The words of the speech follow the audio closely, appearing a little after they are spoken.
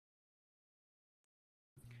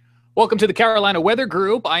Welcome to the Carolina Weather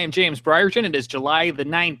Group. I am James Brierton. It is July the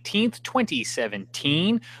 19th,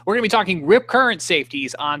 2017. We're going to be talking rip current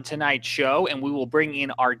safeties on tonight's show, and we will bring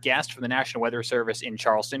in our guest from the National Weather Service in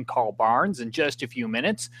Charleston, Carl Barnes, in just a few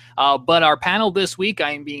minutes. But our panel this week,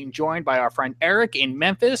 I am being joined by our friend Eric in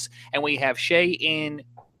Memphis, and we have Shay in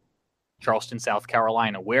Charleston, South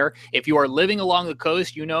Carolina, where if you are living along the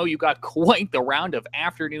coast, you know you got quite the round of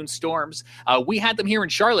afternoon storms. We had them here in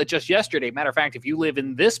Charlotte just yesterday. Matter of fact, if you live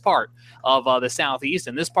in this part of the Southeast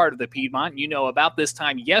and this part of the Piedmont, you know about this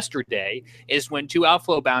time yesterday is when two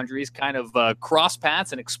outflow boundaries kind of crossed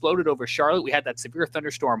paths and exploded over Charlotte. We had that severe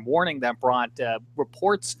thunderstorm warning that brought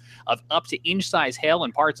reports of up to inch-size hail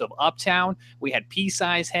in parts of Uptown. We had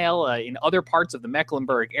pea-size hail in other parts of the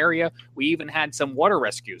Mecklenburg area. We even had some water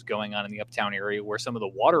rescues going on in the Uptown area where some of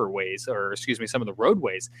the some of the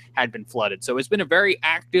roadways had been flooded. So it's been a very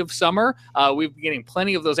active summer. We've been getting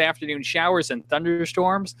plenty of those afternoon showers and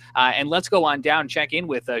thunderstorms. And let's go on down and check in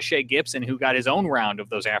with Shay Gibson, who got his own round of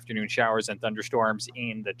those afternoon showers and thunderstorms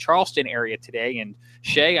in the Charleston area today. And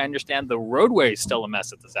Shay, I understand the roadway is still a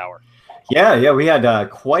mess at this hour. Yeah, we had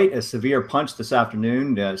quite a severe punch this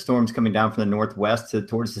afternoon. Storms coming down from the northwest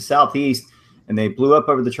towards the southeast. And they blew up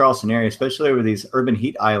over the Charleston area, especially over these urban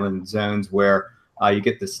heat island zones where you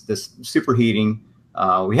get this superheating.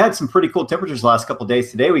 We had some pretty cool temperatures the last couple of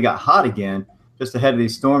days. Today we got hot again. Just ahead of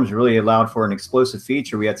these storms really allowed for an explosive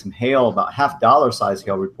feature. We had some hail, about $0.5 size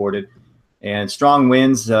hail reported, and strong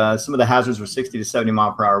winds. Some of the hazards were 60 to 70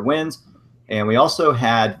 mile per hour winds. And we also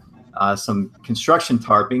had some construction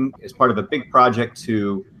tarping as part of a big project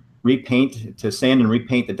to sand and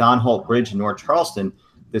repaint the Don Holt Bridge in North Charleston.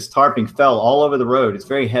 This tarping fell all over the road. It's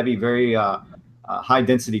very heavy, very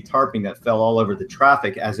high-density tarping that fell all over the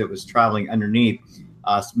traffic as it was traveling underneath.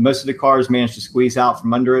 Most of the cars managed to squeeze out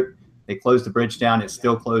from under it. They closed the bridge down. It's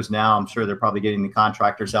still closed now. I'm sure they're probably getting the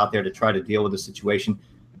contractors out there to try to deal with the situation.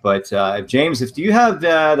 But, James, do you have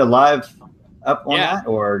the live up on that?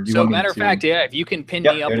 Or do you want me matter of fact, if you can pin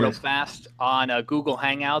me up real fast on Google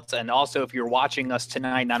Hangouts, and also if you're watching us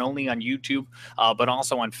tonight, not only on YouTube, but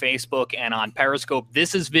also on Facebook and on Periscope.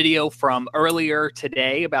 This is video from earlier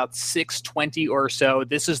today, about 6:20 or so.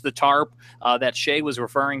 This is the tarp that Shay was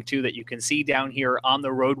referring to that you can see down here on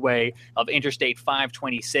the roadway of Interstate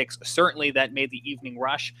 526. Certainly that made the evening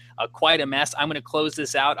rush quite a mess. I'm going to close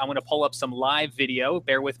this out. I'm going to pull up some live video.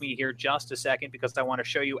 Bear with me here just a second because I want to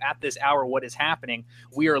show you at this hour what is happening.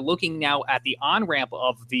 We are looking now at the on-ramp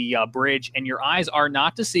of the bridge, and your eyes are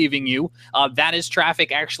not deceiving you. That is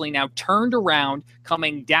traffic actually now turned around,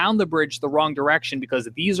 coming down the bridge the wrong direction, because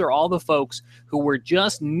these are all the folks who were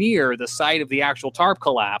just near the site of the actual tarp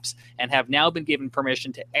collapse and have now been given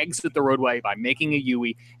permission to exit the roadway by making a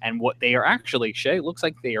U-turn. And what they are actually, Shay, looks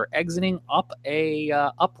like they are exiting up a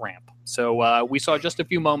up-ramp. So we saw just a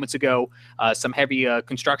few moments ago some heavy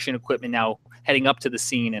construction equipment now heading up to the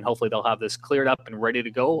scene, and hopefully they'll have this cleared up and ready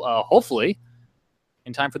to go, hopefully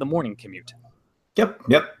in time for the morning commute. Yep.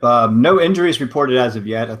 No injuries reported as of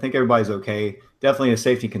yet. I think everybody's okay. Definitely a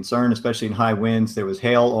safety concern, especially in high winds. There was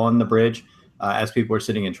hail on the bridge as people were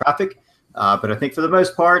sitting in traffic. But I think for the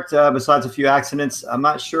most part, besides a few accidents, I'm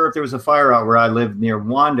not sure if there was a fire out where I live near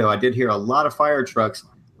Wando. I did hear a lot of fire trucks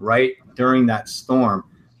right during that storm.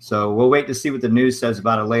 So we'll wait to see what the news says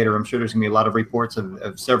about it later. I'm sure there's going to be a lot of reports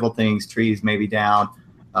of several things, trees maybe down.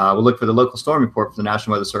 We'll look for the local storm report for the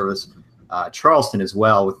National Weather Service, Charleston as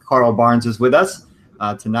well, with Carl Barnes is with us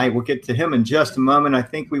tonight. We'll get to him in just a moment. I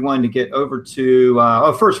think we wanted to get over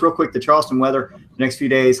to, first, real quick, the Charleston weather. The next few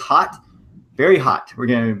days, hot, very hot.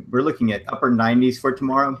 We're looking at upper 90s for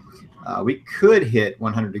tomorrow. We could hit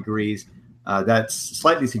 100 degrees. That's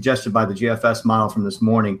slightly suggested by the GFS model from this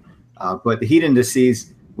morning. But the heat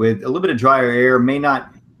indices with a little bit of drier air may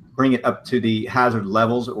not bring it up to the hazard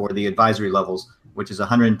levels or the advisory levels, which is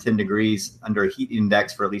 110 degrees under a heat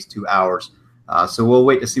index for at least 2 hours. So we'll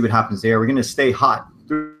wait to see what happens there. We're going to stay hot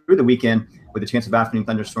through the weekend with a chance of afternoon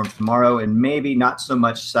thunderstorms tomorrow, and maybe not so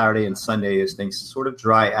much Saturday and Sunday as things sort of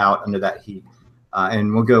dry out under that heat.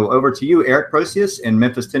 And we'll go over to you, Eric Procius in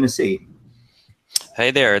Memphis, Tennessee. Hey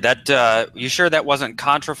there. You sure that wasn't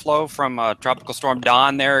contraflow from Tropical Storm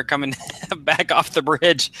Don there coming back off the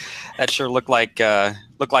bridge? That sure looked like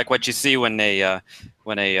what you see when a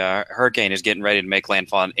hurricane is getting ready to make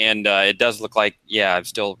landfall, and it does look like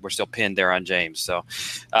we're still pinned there on James. So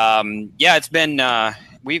it's been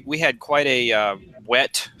we had quite a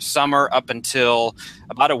wet summer up until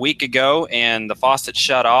about a week ago, and the faucet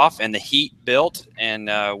shut off and the heat built, and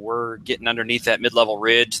we're getting underneath that mid-level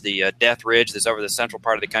ridge. The Death Ridge that's over the central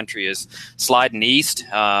part of the country is sliding east.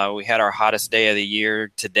 We had our hottest day of the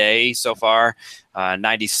year today so far.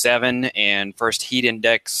 97, and first heat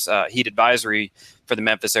index, heat advisory for the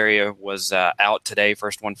Memphis area was out today,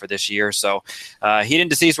 first one for this year. So heat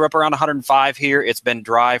indices were up around 105 here. It's been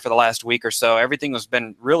dry for the last week or so. Everything has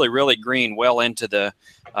been really, really green well into the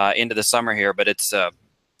summer here, but it's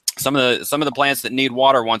some of the plants that need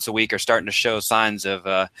water once a week are starting to show signs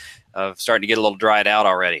of starting to get a little dried out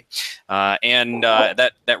already.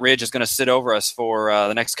 That ridge is going to sit over us for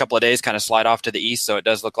the next couple of days, kind of slide off to the east. So it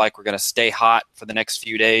does look like we're going to stay hot for the next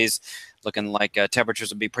few days. Looking like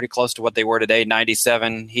temperatures will be pretty close to what they were today,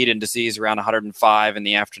 97, heat indices around 105 in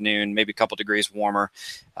the afternoon, maybe a couple degrees warmer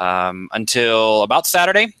until about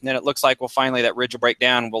Saturday. Then it looks like that ridge will break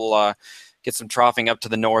down. We'll get some troughing up to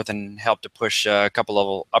the north and help to push a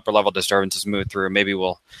couple upper level disturbances move through. Maybe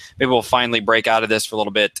we'll finally break out of this for a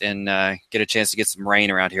little bit and get a chance to get some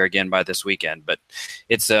rain around here again by this weekend. But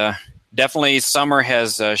it's definitely summer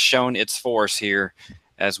has shown its force here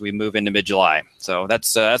as we move into mid-July. So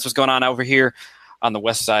that's what's going on over here on the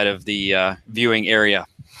west side of the viewing area.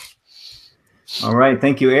 All right.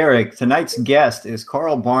 Thank you, Eric. Tonight's guest is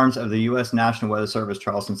Carl Barnes of the U.S. National Weather Service,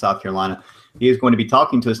 Charleston, South Carolina. He is going to be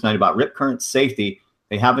talking to us tonight about rip current safety.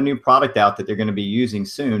 They have a new product out that they're going to be using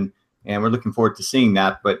soon, and we're looking forward to seeing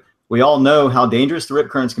that. But we all know how dangerous the rip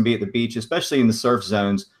currents can be at the beach, especially in the surf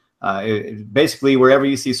zones. Basically, wherever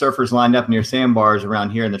you see surfers lined up near sandbars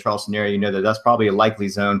around here in the Charleston area, you know that's probably a likely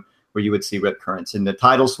zone where you would see rip currents. And the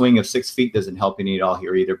tidal swing of 6 feet doesn't help any at all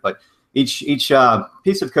here either. But each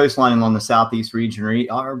piece of coastline along the southeast region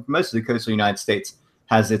or most of the coastal United States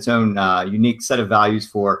has its own unique set of values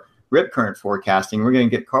for rip current forecasting. We're going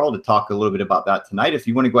to get Carl to talk a little bit about that tonight. If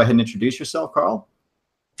you want to go ahead and introduce yourself, Carl.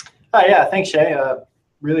 Yeah, thanks, Shay.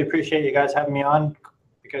 Really appreciate you guys having me on.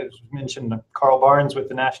 Because you mentioned Carl Barnes with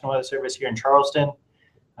the National Weather Service here in Charleston.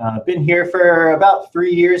 Been here for about 3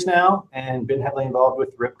 years now and been heavily involved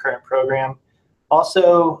with the rip current program.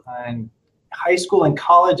 Also, in high school and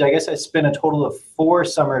college, I guess I spent a total of 4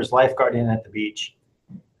 summers lifeguarding at the beach.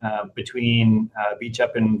 Between beach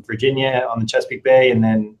up in Virginia on the Chesapeake Bay and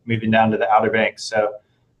then moving down to the Outer Banks. So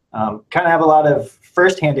kind of have a lot of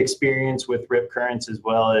firsthand experience with rip currents as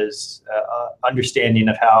well as understanding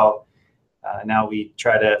of how now we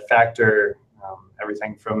try to factor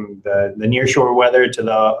everything from the nearshore weather to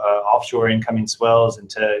the offshore incoming swells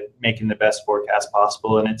into making the best forecast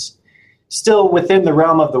possible. And it's still within the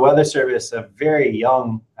realm of the Weather Service, a very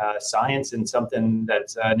young science and something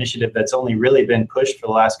that's an initiative that's only really been pushed for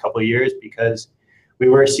the last couple of years because we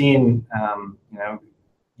were seeing,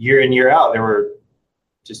 year in, year out, there were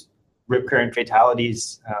just rip current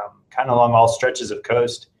fatalities kind of along all stretches of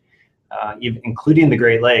coast, including the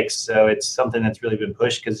Great Lakes. So it's something that's really been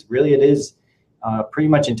pushed because really it is pretty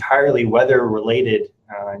much entirely weather related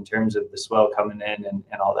in terms of the swell coming in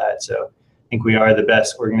and all that. So I think we are the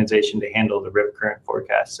best organization to handle the rip current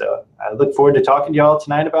forecast. So I look forward to talking to y'all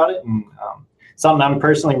tonight about it, and something I'm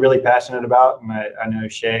personally really passionate about. And I know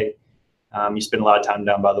Shay, you spend a lot of time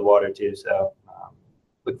down by the water too. So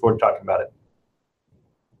look forward to talking about it.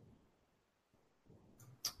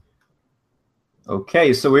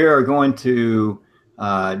 Okay, so we are going to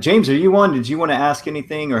James, are you on? Did you want to ask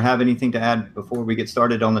anything or have anything to add before we get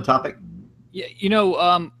started on the topic? Yeah,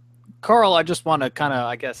 Carl, I just want to kind of,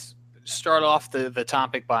 I guess, start off the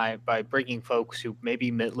topic by bringing folks who maybe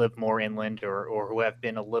live more inland or who have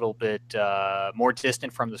been a little bit more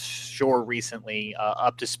distant from the shore recently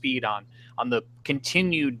up to speed on the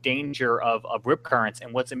continued danger of rip currents.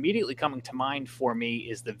 And what's immediately coming to mind for me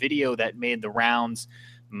is the video that made the rounds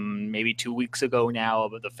maybe 2 weeks ago now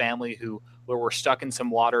of the family who were stuck in some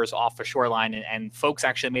waters off a shoreline, and folks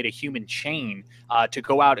actually made a human chain to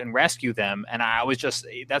go out and rescue them. And I was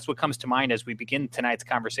that's what comes to mind as we begin tonight's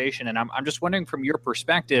conversation. And I'm just wondering, from your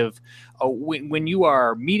perspective, when you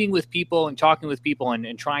are meeting with people and talking with people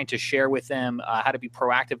and trying to share with them how to be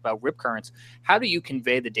proactive about rip currents, how do you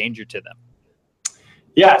convey the danger to them?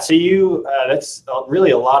 Yeah, so that's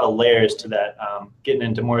really a lot of layers to that, getting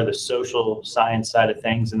into more of the social science side of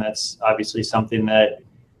things. And that's obviously something that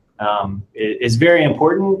is very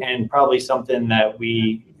important and probably something that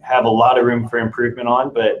we have a lot of room for improvement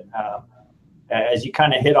on. But as you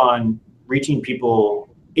kind of hit on, reaching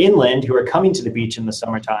people inland who are coming to the beach in the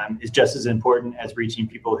summertime is just as important as reaching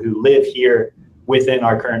people who live here within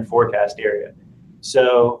our current forecast area.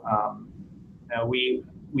 So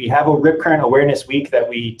we have a rip current awareness week that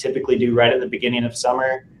we typically do right at the beginning of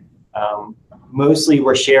summer. Mostly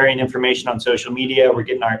we're sharing information on social media. We're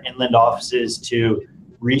getting our inland offices to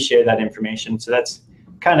reshare that information. So that's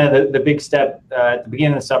kind of the big step at the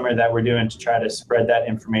beginning of the summer that we're doing to try to spread that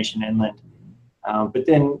information inland. But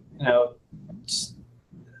then,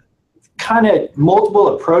 kind of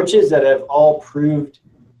multiple approaches that have all proved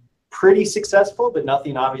pretty successful, but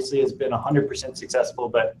nothing obviously has been 100% successful.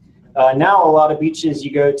 But now a lot of beaches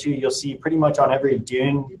you go to, you'll see pretty much on every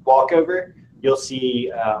dune walkover, you'll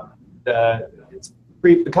see it's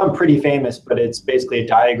become pretty famous, but it's basically a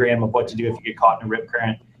diagram of what to do if you get caught in a rip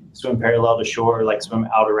current. Swim parallel to shore, like swim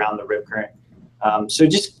out around the rip current. So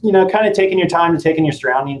just, kind of taking your time to taking your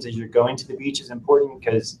surroundings as you're going to the beach is important,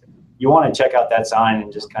 because you want to check out that sign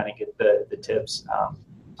and just kind of get the tips.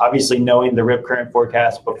 Obviously, knowing the rip current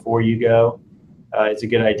forecast before you go is a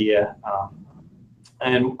good idea.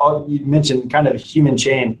 And you mentioned kind of human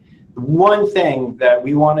chain. The one thing that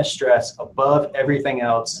we want to stress above everything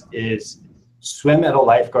else is swim at a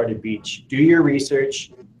lifeguarded beach. Do your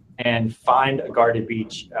research and find a guarded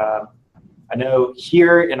beach. I know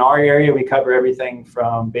here in our area, we cover everything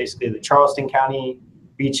from basically the Charleston County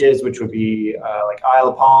beaches, which would be like Isle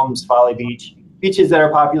of Palms, Folly Beach, beaches that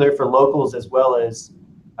are popular for locals as well as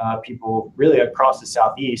people really across the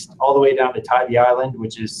Southeast, all the way down to Tybee Island,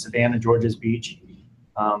 which is Savannah, Georgia's beach.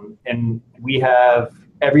 And we have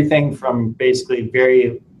everything from basically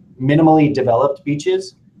very minimally developed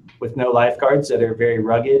beaches with no lifeguards that are very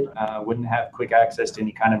rugged, wouldn't have quick access to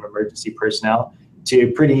any kind of emergency personnel,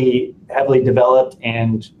 to pretty heavily developed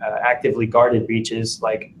and actively guarded beaches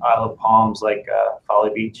like Isle of Palms, like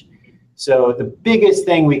Folly Beach. So the biggest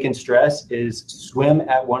thing we can stress is swim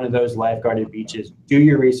at one of those lifeguarded beaches. Do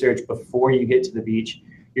your research before you get to the beach.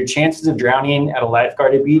 Your chances of drowning at a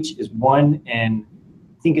lifeguarded beach is 1 in,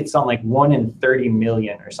 I think it's something like 1 in 30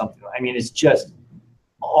 million or something. I mean, it's just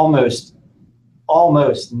almost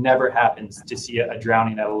never happens to see a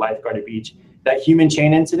drowning at a lifeguarded beach. That human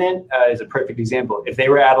chain incident is a perfect example. If they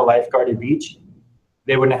were at a lifeguarded beach,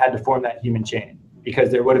 they wouldn't have had to form that human chain,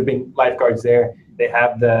 because there would have been lifeguards there. They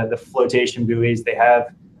have the flotation buoys, they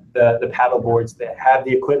have the paddle boards, they have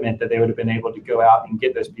the equipment that they would have been able to go out and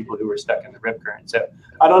get those people who were stuck in the rip current. So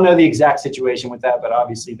I don't know the exact situation with that, but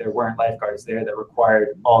obviously there weren't lifeguards there that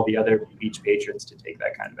required all the other beach patrons to take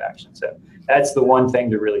that kind of action. So that's the one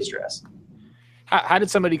thing to really stress. How did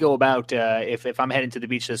somebody go about, if I'm heading to the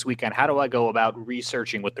beach this weekend, how do I go about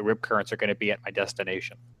researching what the rip currents are going to be at my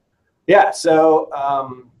destination? Yeah, so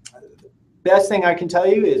best thing I can tell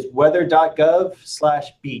you is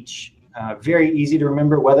weather.gov/beach. Very easy to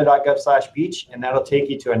remember, weather.gov/beach, and that'll take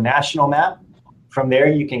you to a national map. From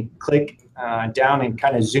there, you can click down and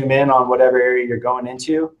kind of zoom in on whatever area you're going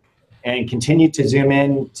into, and continue to zoom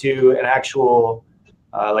in to an actual,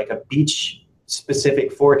 like a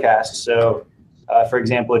beach-specific forecast. So, for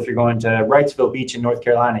example, if you're going to Wrightsville Beach in North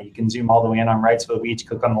Carolina, you can zoom all the way in on Wrightsville Beach,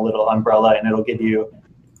 click on the little umbrella, and it'll give you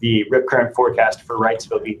the rip current forecast for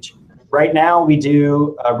Wrightsville Beach. Right now, we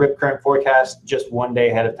do a rip current forecast just 1 day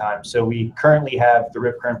ahead of time. So we currently have the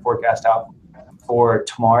rip current forecast out for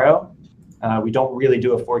tomorrow. We don't really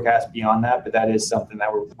do a forecast beyond that, but that is something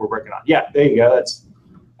that we're working on. Yeah, there you go. That's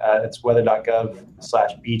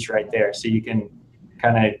weather.gov/beach right there. So you can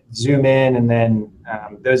kind of zoom in, and then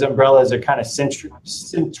those umbrellas are kind of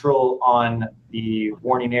central on the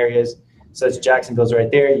warning areas. So it's Jacksonville's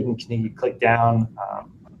right there. You can continue to click down,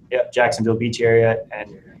 Jacksonville Beach area,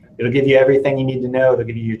 and it'll give you everything you need to know. It'll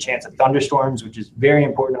give you your chance of thunderstorms, which is very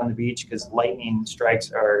important on the beach because lightning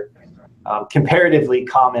strikes are comparatively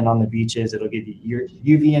common on the beaches. It'll give you your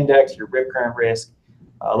UV index, your rip current risk,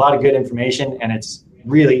 a lot of good information, and it's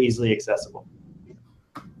really easily accessible.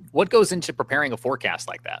 What goes into preparing a forecast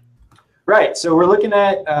like that? Right. So we're looking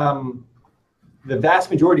at the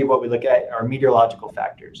vast majority of what we look at are meteorological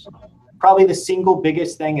factors. Probably the single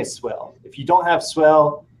biggest thing is swell. If you don't have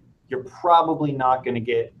swell, you're probably not going to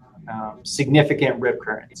get significant rip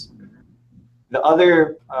currents. The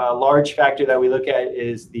other large factor that we look at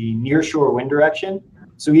is the nearshore wind direction.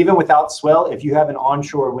 So even without swell, if you have an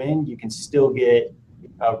onshore wind, you can still get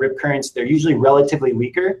rip currents. They're usually relatively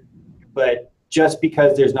weaker, but just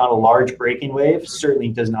because there's not a large breaking wave certainly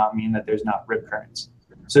does not mean that there's not rip currents.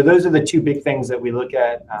 So those are the two big things that we look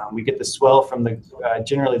at. We get the swell from the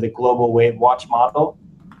generally the Global Wave Watch model,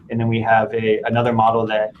 and then we have another model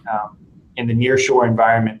that in the nearshore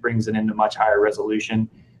environment brings it into much higher resolution.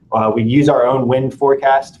 We use our own wind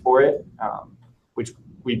forecast for it, which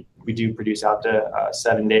we do produce out to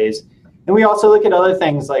 7 days. And we also look at other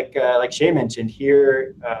things like Shay mentioned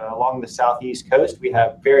here along the southeast coast. We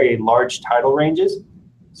have very large tidal ranges.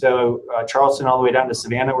 So Charleston all the way down to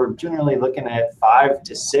Savannah, we're generally looking at 5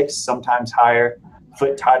 to 6, sometimes higher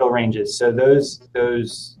foot tidal ranges. So those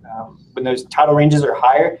when those tidal ranges are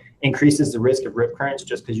higher, increases the risk of rip currents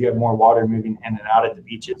just because you have more water moving in and out at the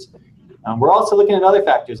beaches. We're also looking at other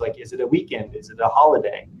factors like, is it a weekend? Is it a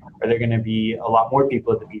holiday? Are there going to be a lot more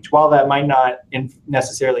people at the beach? While that might not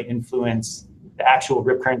necessarily influence the actual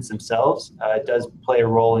rip currents themselves, it does play a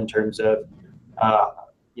role in terms of,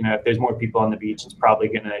 if there's more people on the beach, it's probably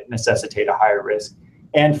going to necessitate a higher risk.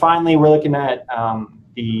 And finally, we're looking at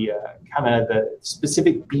the kind of the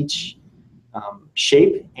specific beach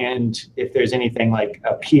shape, and if there's anything like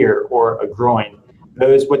a pier or a groin.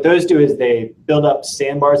 What those do is they build up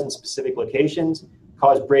sandbars in specific locations,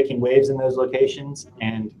 cause breaking waves in those locations,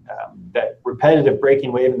 and that repetitive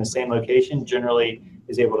breaking wave in the same location generally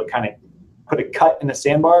is able to kind of put a cut in the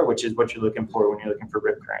sandbar, which is what you're looking for when you're looking for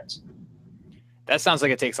rip currents. That sounds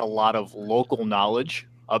like it takes a lot of local knowledge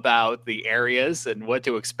about the areas and what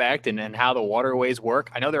to expect and how the waterways work.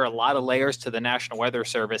 I know there are a lot of layers to the National Weather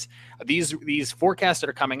Service. These forecasts that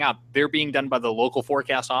are coming out, they're being done by the local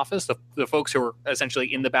forecast office, the folks who are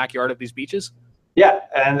essentially in the backyard of these beaches? Yeah,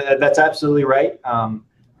 and that's absolutely right.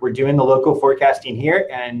 We're doing the local forecasting here,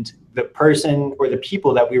 and the person or the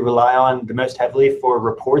people that we rely on the most heavily for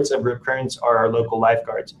reports of rip currents are our local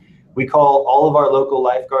lifeguards. We call all of our local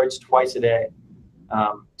lifeguards twice a day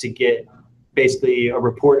to get basically a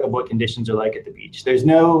report of what conditions are like at the beach. There's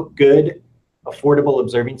no good, affordable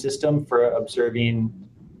observing system for observing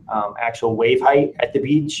actual wave height at the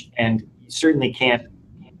beach, and you certainly can't,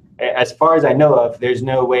 as far as I know of, there's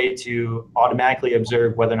no way to automatically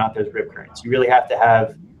observe whether or not there's rip currents. You really have to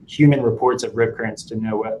have human reports of rip currents to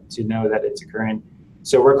know that it's occurring.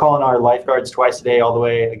 So we're calling our lifeguards twice a day all the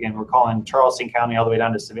way. Again, we're calling Charleston County all the way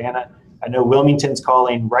down to Savannah. I know Wilmington's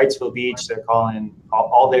calling Wrightsville Beach. They're calling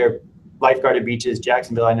all their lifeguarded beaches.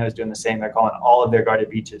 Jacksonville, I know, is doing the same. They're calling all of their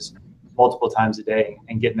guarded beaches multiple times a day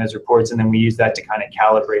and getting those reports. And then we use that to kind of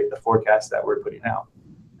calibrate the forecast that we're putting out.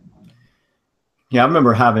 Yeah, I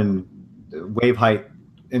remember having wave height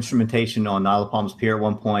instrumentation on Isle of Palms Pier at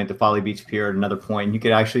one point, the Folly Beach Pier at another point. You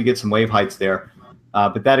could actually get some wave heights there.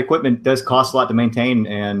 But that equipment does cost a lot to maintain.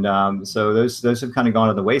 And so those have kind of gone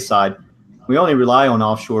to the wayside. We only rely on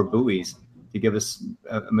offshore buoys to give us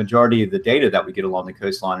a majority of the data that we get along the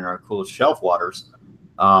coastline in our cool shelf waters.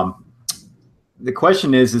 The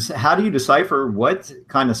question is how do you decipher what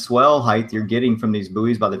kind of swell height you're getting from these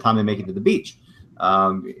buoys by the time they make it to the beach?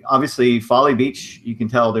 Obviously, Folly Beach, you can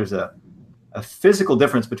tell there's a physical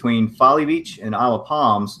difference between Folly Beach and Isle of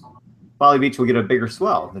Palms. Folly Beach will get a bigger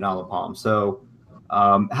swell than Isle of Palms. So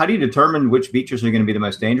how do you determine which beaches are going to be the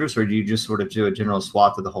most dangerous, or do you just sort of do a general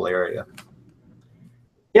swath of the whole area?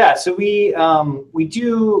 Yeah, so we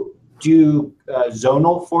do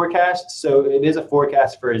zonal forecasts. So it is a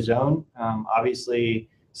forecast for a zone. Obviously,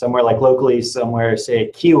 somewhere like locally, somewhere, say,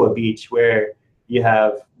 Kiowa Beach, where you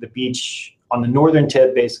have the beach on the northern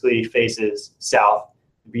tip basically faces south.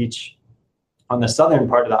 The beach on the southern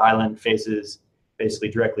part of the island faces basically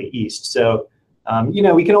directly east. So,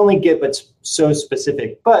 we can only get what's so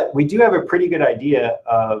specific, but we do have a pretty good idea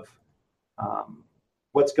of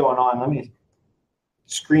what's going on. Let me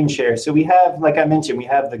screen share. So we have, like I mentioned, we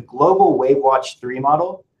have the Global Wave Watch 3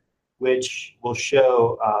 model, which will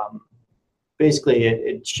show, basically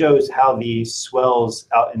it shows how the swells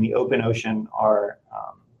out in the open ocean are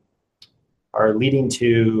leading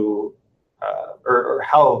to, or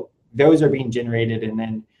how those are being generated. And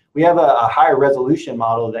then we have a higher resolution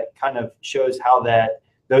model that kind of shows how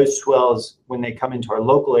those swells, when they come into our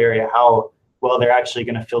local area, how well they're actually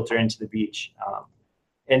going to filter into the beach.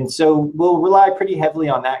 And so we'll rely pretty heavily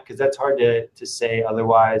on that because that's hard to say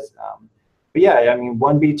otherwise. But yeah, I mean,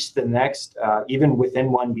 one beach to the next, even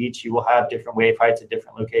within one beach, you will have different wave heights at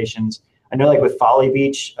different locations. I know like with Folly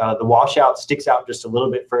Beach, the washout sticks out just a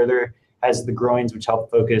little bit further, has the groins, which help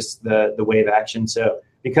focus the wave action. So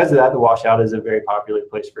because of that, the washout is a very popular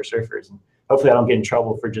place for surfers. And hopefully I don't get in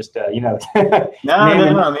trouble for just, No.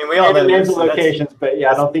 I mean, we all know names of locations, but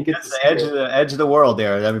yeah, I don't think it's the edge of the world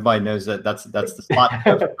there. Everybody knows that's the spot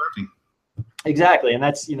for surfing. Exactly. And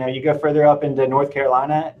that's, you go further up into North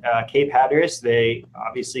Carolina, Cape Hatteras, they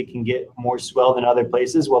obviously can get more swell than other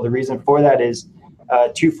places. Well, the reason for that is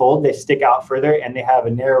twofold. They stick out further and they have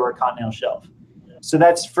a narrower continental shelf. So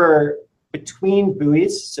that's for between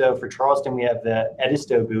buoys. So for Charleston, we have the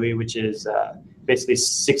Edisto buoy, which is basically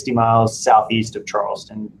 60 miles southeast of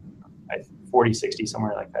Charleston, 40, 60,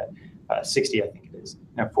 somewhere like that. 60, I think it is.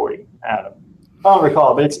 No, 40. I don't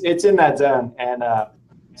recall, but it's in that zone. And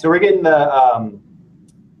so we're getting the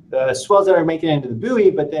swells that are making it into the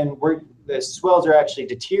buoy, but then the swells are actually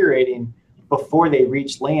deteriorating before they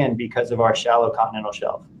reach land because of our shallow continental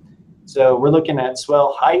shelf. So we're looking at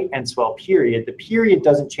swell height and swell period. The period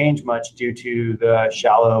doesn't change much due to the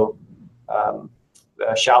shallower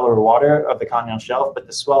water of the continental shelf, but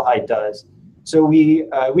the swell height does. So we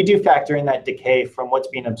do factor in that decay from what's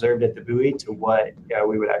being observed at the buoy to what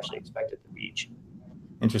we would actually expect at the beach.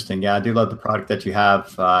 Interesting. Yeah, I do love the product that you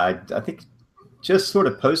have. I think just sort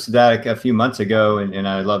of posted that a few months ago, and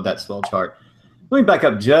I love that swell chart. Let me back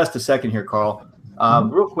up just a second here, Carl.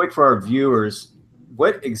 Real quick for our viewers,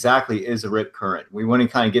 what exactly is a rip current? We want to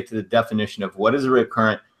kind of get to the definition of what is a rip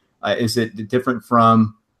current. Is it different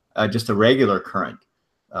from just a regular current?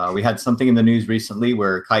 We had something in the news recently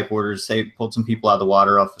where kiteboarders pulled some people out of the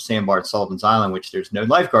water off the sandbar at Sullivan's Island, which there's no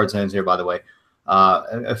lifeguard zones here, by the way.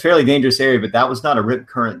 A fairly dangerous area, but that was not a rip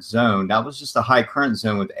current zone. That was just a high current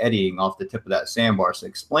zone with eddying off the tip of that sandbar. So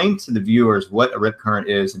explain to the viewers what a rip current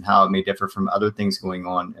is and how it may differ from other things going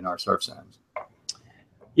on in our surf zones.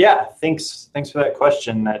 Yeah, thanks for that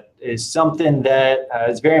question. That is something that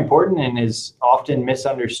is very important and is often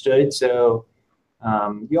misunderstood. So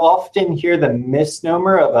you often hear the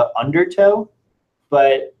misnomer of an undertow,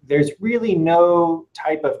 but there's really no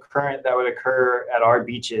type of current that would occur at our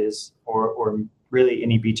beaches or really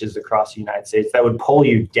any beaches across the United States that would pull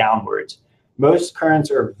you downwards. Most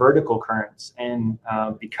currents are vertical currents. And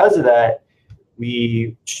because of that,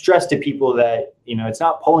 we stress to people that, it's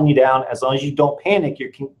not pulling you down. As long as you don't panic,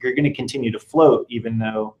 you're going to continue to float, even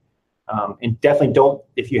though, and definitely don't,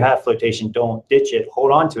 if you have flotation, don't ditch it,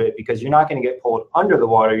 hold on to it, because you're not going to get pulled under the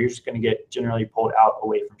water. You're just going to get generally pulled out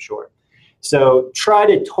away from shore. So try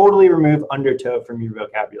to totally remove undertow from your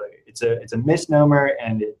vocabulary. It's a misnomer,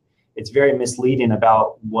 and it's very misleading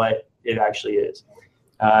about what it actually is.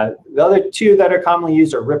 The other two that are commonly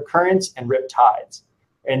used are rip currents and rip tides.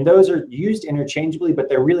 And those are used interchangeably, but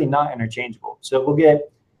they're really not interchangeable. So we'll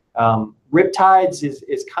get rip tides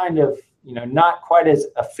is kind of, not quite as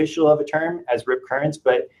official of a term as rip currents,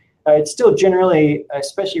 but it's still generally,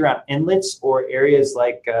 especially around inlets or areas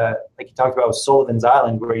like you talked about with Sullivan's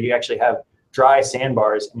Island, where you actually have dry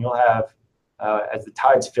sandbars, and you'll have, as the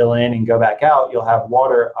tides fill in and go back out, you'll have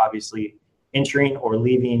water obviously entering or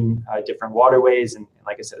leaving different waterways. And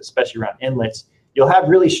like I said, especially around inlets, you'll have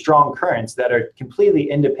really strong currents that are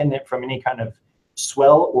completely independent from any kind of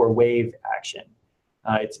swell or wave action.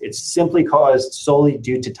 It's simply caused solely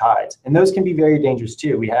due to tides. And those can be very dangerous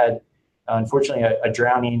too. We had, unfortunately, a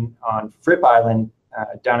drowning on Fripp Island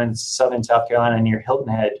down in southern South Carolina near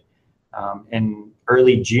Hilton Head in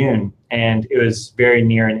early June. And it was very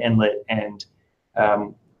near an inlet, and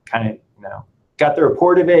kind of, got a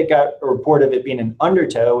report of it being an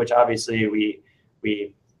undertow, which obviously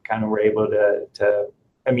we kind of were able to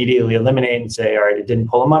immediately eliminate and say, all right, it didn't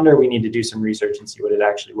pull them under. We need to do some research and see what it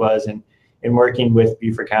actually was. And in working with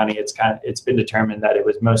Beaufort County, it's been determined that it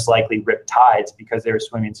was most likely rip tides because they were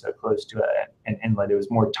swimming so close to an inlet. It was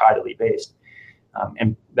more tidally based.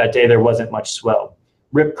 And that day there wasn't much swell.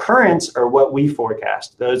 Rip currents are what we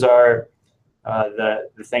forecast. Those are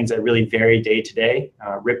the things that really vary day to day.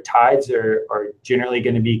 Rip tides are generally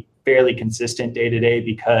going to be fairly consistent day to day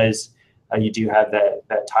because you do have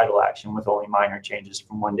that tidal action with only minor changes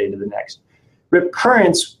from one day to the next. Rip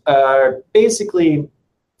currents are basically,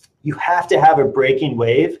 you have to have a breaking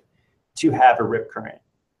wave to have a rip current.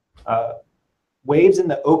 Waves in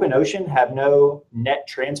the open ocean have no net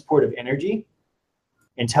transport of energy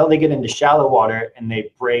until they get into shallow water and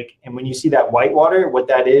they break. And when you see that white water, what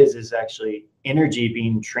that is actually energy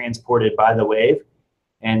being transported by the wave.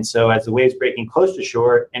 And so as the wave's breaking close to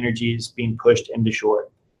shore, energy is being pushed into shore.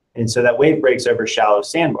 And so that wave breaks over shallow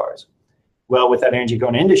sandbars. Well, with that energy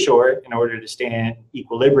going into shore, in order to stay in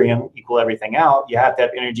equilibrium, equal everything out, you have to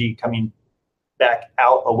have energy coming back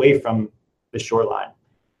out away from the shoreline.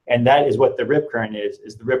 And that is what the rip current is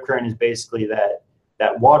the rip current is basically that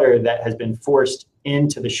water that has been forced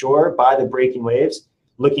into the shore by the breaking waves,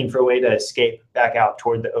 looking for a way to escape back out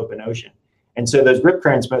toward the open ocean. And so those rip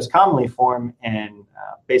currents most commonly form in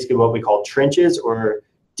basically what we call trenches or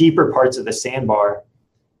deeper parts of the sandbar,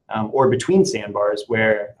 or between sandbars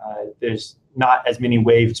where there's not as many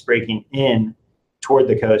waves breaking in toward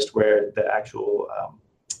the coast, where the actual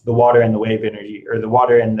the water and the wave energy, or the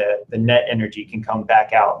water and the net energy, can come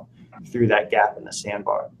back out through that gap in the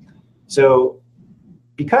sandbar. So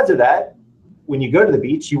because of that, when you go to the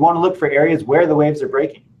beach, you want to look for areas where the waves are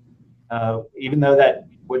breaking. Even though that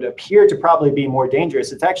would appear to probably be more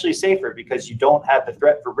dangerous, it's actually safer because you don't have the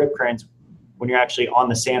threat for rip currents when you're actually on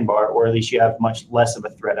the sandbar, or at least you have much less of a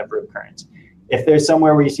threat of rip currents. If there's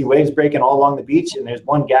somewhere where you see waves breaking all along the beach and there's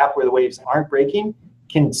one gap where the waves aren't breaking,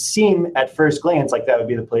 can seem at first glance like that would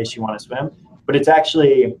be the place you want to swim, but it's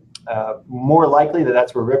actually more likely that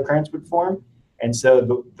that's where rip currents would form. And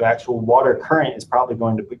so the actual water current is probably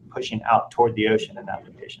going to be pushing out toward the ocean in that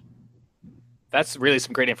location. That's really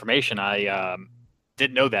some great information. I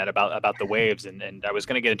didn't know that about the waves, and I was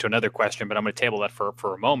going to get into another question, but I'm going to table that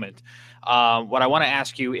for a moment. What I want to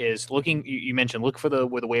ask you is, you mentioned look for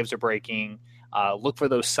where the waves are breaking. Look for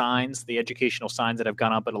those signs, the educational signs that have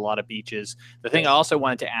gone up at a lot of beaches. The thing I also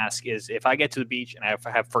wanted to ask is, if I get to the beach and I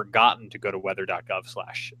have forgotten to go to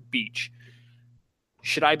weather.gov/beach,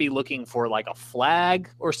 should I be looking for like a flag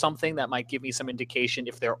or something that might give me some indication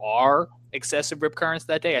if there are excessive rip currents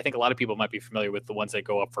that day? I think a lot of people might be familiar with the ones that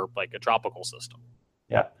go up for like a tropical system.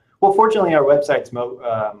 Yeah. Well, fortunately, our website's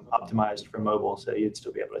optimized for mobile, so you'd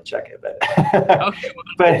still be able to check it. But okay, well,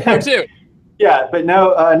 but too. Yeah, but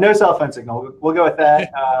no cell phone signal. We'll go with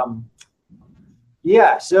that.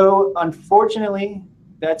 Yeah. So unfortunately,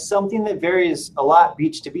 that's something that varies a lot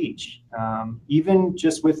beach to beach. Even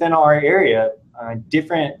just within our area,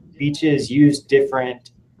 different beaches use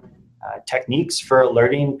different techniques for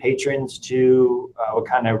alerting patrons to what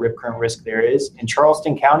kind of rip current risk there is. In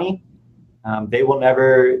Charleston County, they will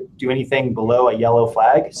never do anything below a yellow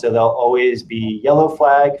flag. So they'll always be yellow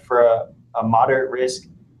flag for a moderate risk,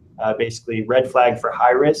 basically red flag for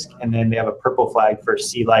high risk, and then they have a purple flag for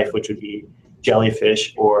sea life, which would be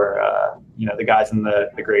jellyfish or the guys in the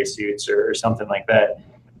gray suits or something like that.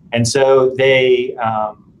 And so they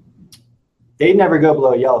never go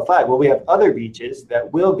below a yellow flag. Well, we have other beaches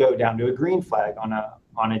that will go down to a green flag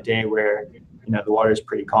on a day where the water is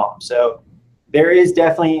pretty calm. So there is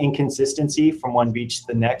definitely inconsistency from one beach to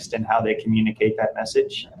the next and how they communicate that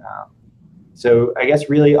message. So I guess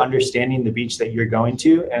really understanding the beach that you're going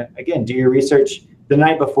to, and again, do your research the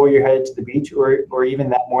night before you're headed to the beach or even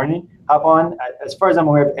that morning. Hop on. As far as I'm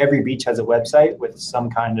aware of, every beach has a website with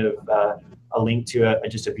some kind of a link to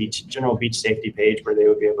just a general beach safety page where they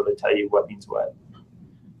would be able to tell you what means what.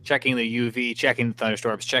 Checking the UV, checking the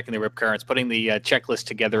thunderstorms, checking the rip currents, putting the checklist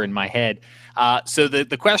together in my head. So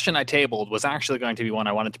the question I tabled was actually going to be one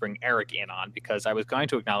I wanted to bring Eric in on, because I was going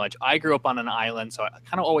to acknowledge I grew up on an island, so I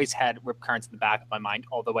kind of always had rip currents in the back of my mind,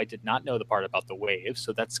 although I did not know the part about the waves,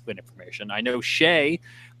 so that's good information. I know Shay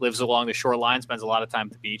lives along the shoreline, spends a lot of time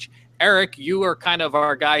at the beach. Eric, you are kind of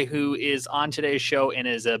our guy who is on today's show and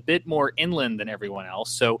is a bit more inland than everyone else.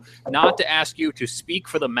 So not to ask you to speak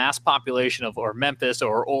for the mass population of or Memphis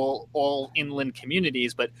or all inland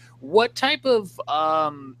communities, but what type of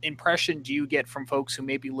impression do you get from folks who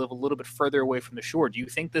maybe live a little bit further away from the shore? Do you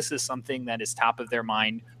think this is something that is top of their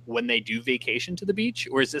mind when they do vacation to the beach?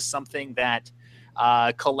 Or is this something that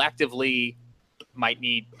collectively might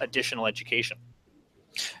need additional education?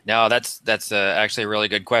 No, that's actually a really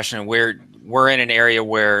good question. We're in an area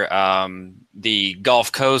where the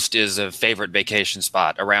Gulf Coast is a favorite vacation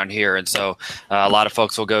spot around here, and so a lot of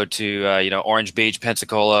folks will go to Orange Beach,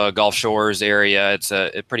 Pensacola, Gulf Shores area. It's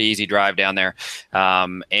a pretty easy drive down there,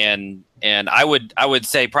 and I would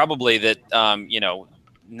say probably that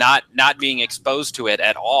not being exposed to it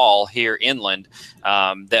at all here inland,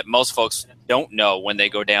 that most folks don't know when they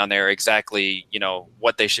go down there exactly,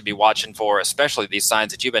 what they should be watching for, especially these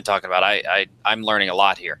signs that you've been talking about. I'm learning a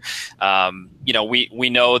lot here. We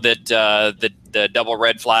know that the double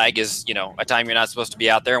red flag is, a time you're not supposed to be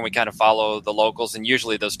out there, and we kind of follow the locals. And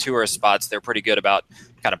usually those tourist spots, they're pretty good about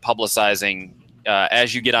kind of publicizing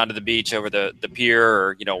as you get onto the beach over the pier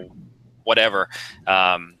or, whatever.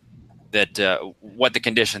 What the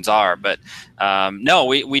conditions are, but no,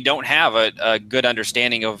 we don't have a good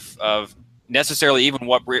understanding of necessarily even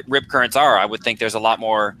what rip currents are. I would think there's a lot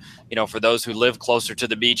more, for those who live closer to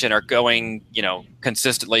the beach and are going,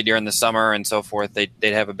 consistently during the summer and so forth, they'd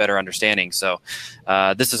have a better understanding. So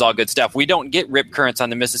this is all good stuff. We don't get rip currents on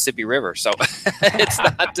the Mississippi River, so it's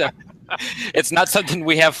not. It's not something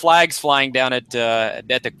we have flags flying down at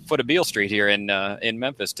the foot of Beale Street here in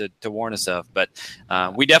Memphis to warn us of. But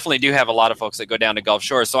we definitely do have a lot of folks that go down to Gulf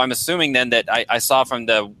Shores. So I'm assuming then that I saw from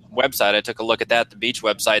the website, I took a look at the beach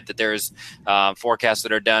website, that there's forecasts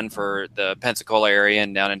that are done for the Pensacola area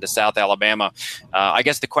and down into South Alabama. I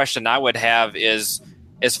guess the question I would have is,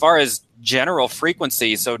 as far as general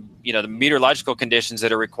frequency, so the meteorological conditions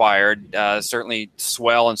that are required, certainly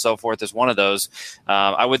swell and so forth is one of those.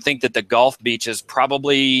 I would think that the Gulf beaches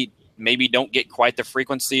probably maybe don't get quite the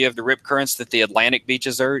frequency of the rip currents that the Atlantic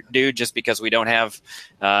beaches do, just because we don't have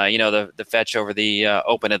the fetch over the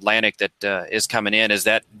open Atlantic that is coming in. Is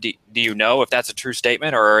that do you know if that's a true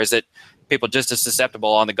statement, or is it people just as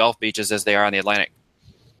susceptible on the Gulf beaches as they are on the Atlantic?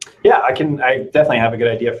 Yeah, I definitely have a good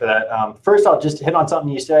idea for that. First, I'll just hit on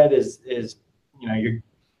something you said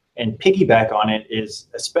and piggyback on it is,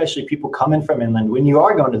 especially people coming from inland, when you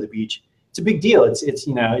are going to the beach, it's a big deal.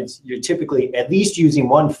 You're typically at least using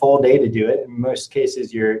one full day to do it. In most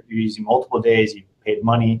cases, you're using multiple days. You paid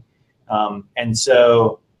money. And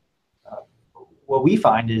so what we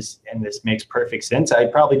find is, and this makes perfect sense,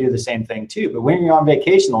 I'd probably do the same thing too. But when you're on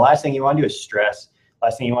vacation, the last thing you want to do is stress.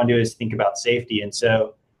 Last thing you want to do is think about safety. And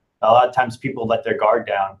so a lot of times people let their guard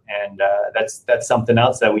down, and that's something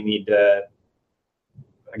else that we need to,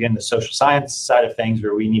 again, the social science side of things,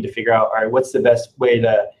 where we need to figure out, all right, what's the best way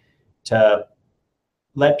to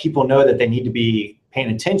let people know that they need to be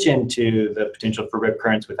paying attention to the potential for rip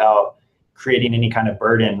currents without creating any kind of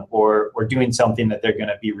burden or doing something that they're going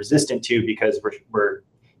to be resistant to because we're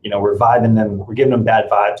vibing them, we're giving them bad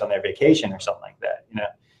vibes on their vacation or something like that,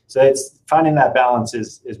 So it's finding that balance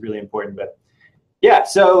is really important. But yeah,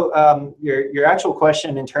 so your actual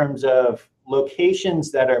question in terms of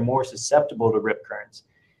locations that are more susceptible to rip currents.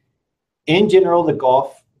 In general, the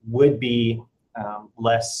Gulf would be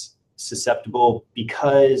less susceptible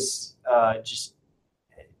because just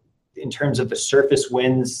in terms of the surface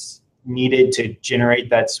winds needed to generate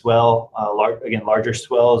that swell, larger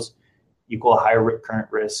swells equal a higher rip current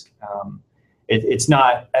risk. It's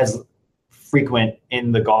not as frequent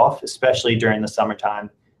in the Gulf, especially during the summertime.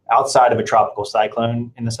 Outside of a tropical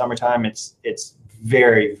cyclone in the summertime, it's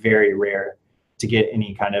very, very rare to get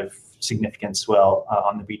any kind of significant swell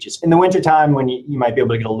on the beaches. In the wintertime, when you might be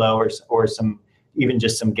able to get a low or some, even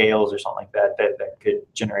just some gales or something like that could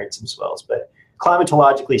generate some swells. But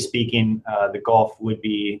climatologically speaking, the Gulf would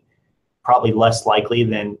be probably less likely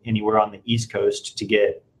than anywhere on the East Coast to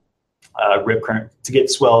get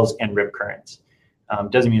swells and rip currents.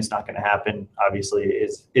 Doesn't mean it's not going to happen, obviously,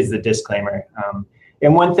 is the disclaimer.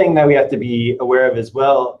 And one thing that we have to be aware of as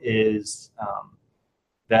well is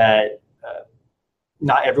that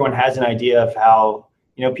not everyone has an idea of how,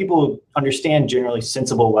 people understand generally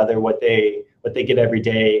sensible weather, what they get every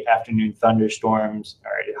day, afternoon thunderstorms,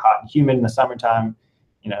 or hot and humid in the summertime,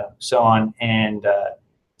 so on. And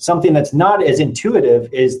something that's not as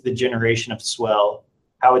intuitive is the generation of swell,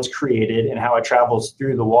 how it's created and how it travels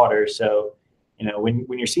through the water. So, when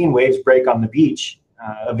you're seeing waves break on the beach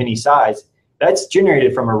of any size, that's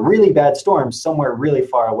generated from a really bad storm somewhere really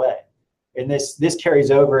far away. And this carries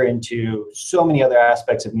over into so many other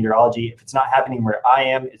aspects of meteorology. If it's not happening where I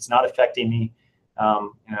am, it's not affecting me.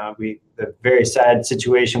 The very sad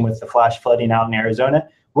situation with the flash flooding out in Arizona,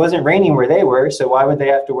 it wasn't raining where they were, so why would they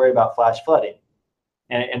have to worry about flash flooding?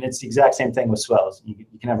 And it's the exact same thing with swells. You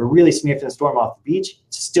can have a really significant storm off the beach,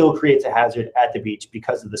 it still creates a hazard at the beach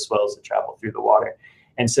because of the swells that travel through the water.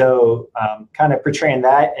 And so kind of portraying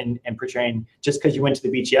that and portraying just because you went to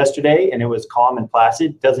the beach yesterday and it was calm and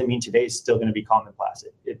placid doesn't mean today's still going to be calm and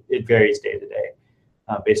placid. It varies day to day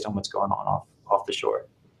based on what's going on off the shore.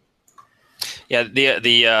 Yeah,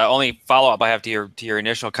 the only follow-up I have to your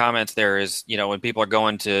initial comments there is, when people are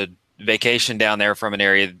going to vacation down there from an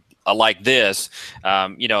area like this,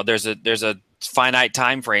 there's a finite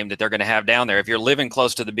time frame that they're going to have down there. If you're living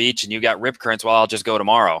close to the beach and you got rip currents, well, I'll just go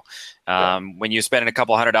tomorrow. When you spend a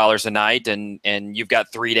couple $100 a night and you've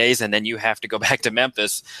got 3 days and then you have to go back to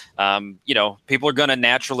Memphis, people are going to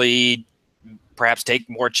naturally perhaps take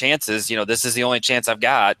more chances. This is the only chance I've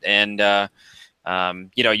got. And,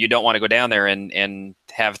 you don't want to go down there and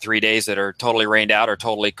have 3 days that are totally rained out or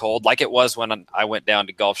totally cold, like it was when I went down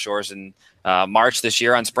to Gulf Shores in March this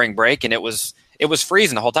year on spring break, and it was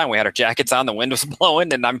freezing the whole time. We had our jackets on, the wind was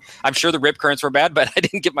blowing, and I'm sure the rip currents were bad, but I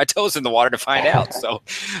didn't get my toes in the water to find out. So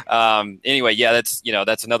anyway, yeah,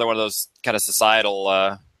 that's another one of those kind of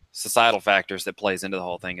societal factors that plays into the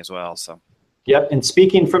whole thing as well. So. Yep. And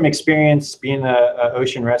speaking from experience, being a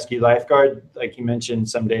ocean rescue lifeguard, like you mentioned,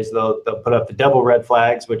 some days they'll put up the double red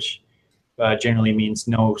flags, which generally means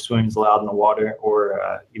no swimming's allowed in the water,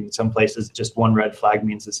 or even some places just one red flag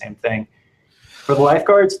means the same thing. For the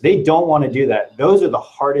lifeguards, they don't want to do that. Those are the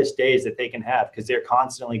hardest days that they can have because they're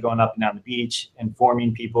constantly going up and down the beach,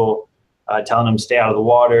 informing people, telling them to stay out of the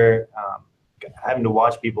water, having to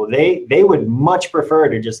watch people. They would much prefer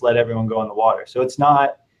to just let everyone go in the water. So it's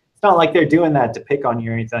not like they're doing that to pick on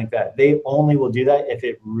you or anything like that. They only will do that if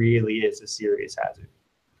it really is a serious hazard.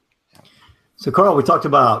 So, Carl, we talked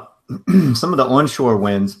about some of the onshore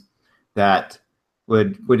winds that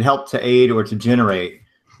would help to aid or to generate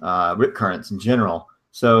rip currents in general.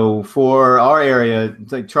 So for our area,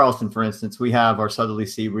 like Charleston, for instance, we have our southerly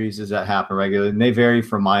sea breezes that happen regularly, and they vary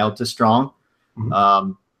from mild to strong.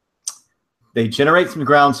 Mm-hmm. They generate some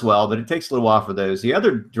ground swell, but it takes a little while for those. The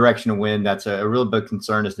other direction of wind that's a real big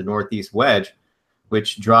concern is the northeast wedge,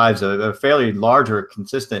 which drives a fairly larger,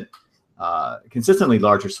 consistently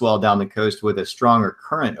larger swell down the coast with a stronger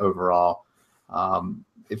current overall.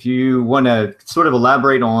 If you want to sort of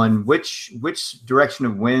elaborate on which direction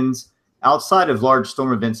of winds outside of large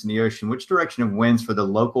storm events in the ocean, which direction of winds for the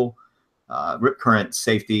local rip current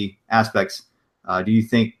safety aspects do you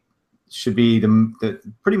think should be the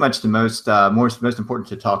pretty much the most important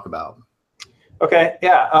to talk about? Okay,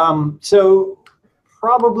 yeah. So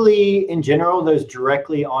probably in general, those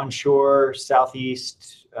directly onshore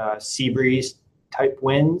southeast sea breeze type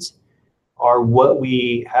winds are what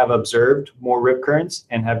we have observed more rip currents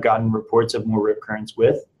and have gotten reports of more rip currents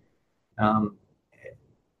with. I'm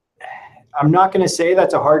not going to say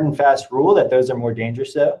that's a hard and fast rule that those are more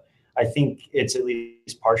dangerous though. I think it's at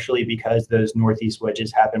least partially because those northeast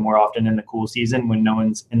wedges happen more often in the cool season when no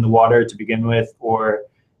one's in the water to begin with, or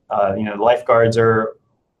lifeguards are,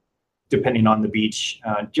 depending on the beach,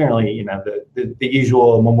 generally, the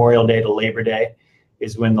usual Memorial Day to Labor Day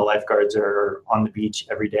is when the lifeguards are on the beach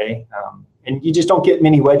every day. And you just don't get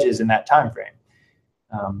many wedges in that time frame.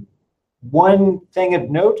 One thing of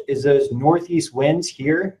note is those northeast winds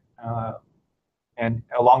here and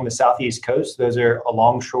along the southeast coast, those are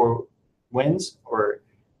alongshore winds, or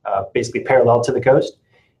basically parallel to the coast.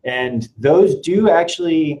 And those do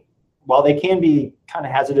actually, while they can be kind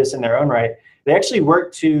of hazardous in their own right, they actually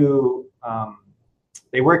work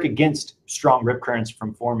against strong rip currents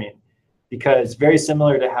from forming, because very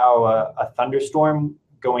similar to how a thunderstorm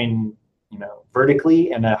going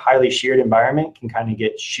vertically in a highly sheared environment can kind of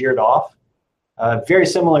get sheared off. Very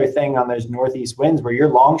similar thing on those northeast winds, where your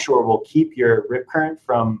longshore will keep your rip current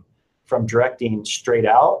from directing straight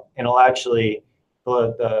out, and it'll actually,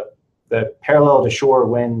 the parallel to shore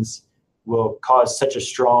winds will cause such a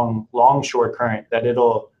strong longshore current that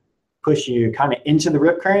it'll push you kind of into the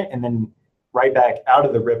rip current and then right back out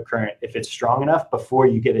of the rip current if it's strong enough before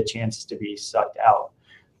you get a chance to be sucked out.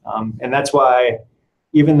 And that's why,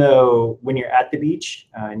 even though when you're at the beach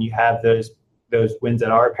and you have those winds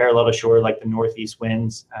that are parallel to shore, like the northeast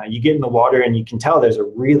winds, you get in the water and you can tell there's a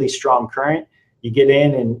really strong current. You get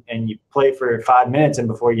in and you play for 5 minutes, and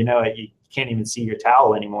before you know it, you can't even see your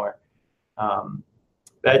towel anymore.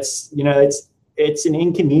 It's an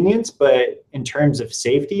inconvenience, but in terms of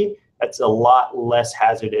safety, that's a lot less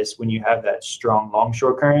hazardous when you have that strong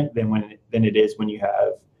longshore current than it is when you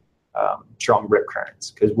have strong rip currents,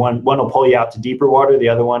 because one will pull you out to deeper water, the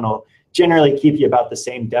other one will generally keep you about the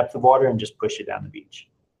same depth of water and just push you down the beach.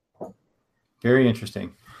 Very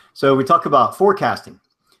interesting. So we talk about forecasting,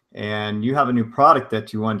 and you have a new product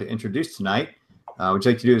that you wanted to introduce tonight. Would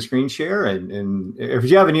you like to do a screen share? And if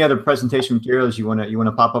you have any other presentation materials you want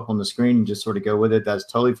to pop up on the screen and just sort of go with it,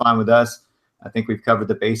 that's totally fine with us. I think we've covered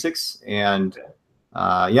the basics, and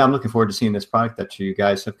I'm looking forward to seeing this product that you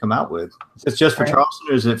guys have come out with. Is it just for Charleston,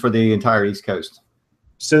 or is it for the entire East Coast?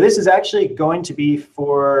 So this is actually going to be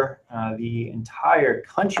for the entire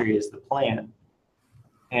country is the plan.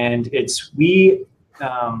 And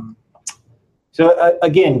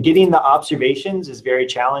again, getting the observations is very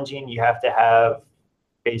challenging. You have to have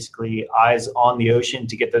basically eyes on the ocean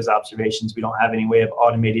to get those observations. We don't have any way of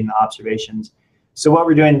automating the observations. So what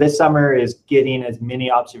we're doing this summer is getting as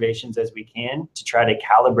many observations as we can to try to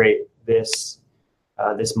calibrate this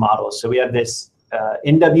model. So we have this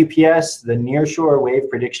NWPS, the Nearshore Wave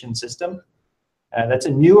Prediction System. That's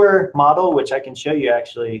a newer model, which I can show you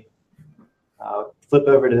actually. Flip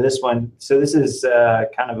over to this one. So this is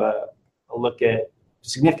kind of a look at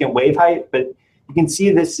significant wave height, but you can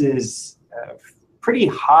see this is a pretty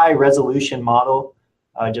high resolution model.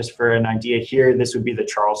 Just for an idea here, this would be the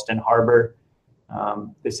Charleston Harbor.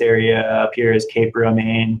 This area up here is Cape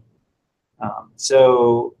Romaine.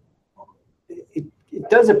 So it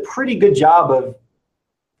does a pretty good job of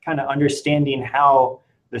kind of understanding how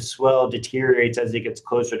the swell deteriorates as it gets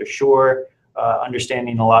closer to shore,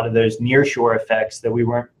 understanding a lot of those near shore effects that we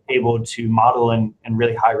weren't able to model in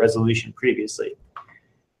really high resolution previously.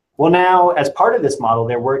 Well, now as part of this model,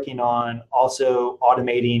 they're working on also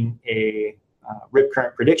automating a rip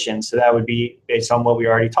current prediction. So that would be based on what we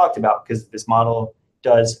already talked about, because this model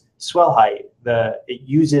does swell height. It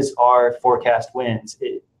uses our forecast winds.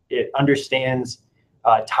 It understands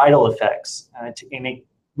tidal effects, and it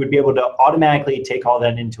would be able to automatically take all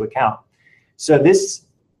that into account. So this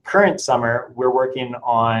current summer, we're working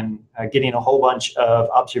on getting a whole bunch of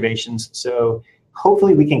observations. So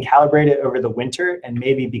hopefully we can calibrate it over the winter and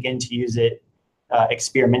maybe begin to use it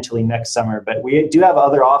experimentally next summer. But we do have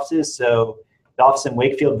other offices. So the office in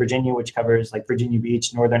Wakefield, Virginia, which covers like Virginia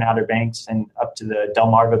Beach, Northern Outer Banks, and up to the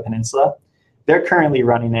Delmarva Peninsula, they're currently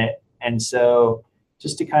running it. And so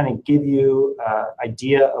just to kind of give you an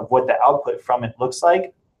idea of what the output from it looks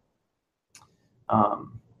like,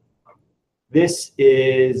 this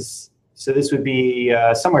would be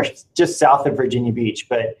somewhere just south of Virginia Beach,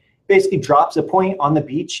 but basically drops a point on the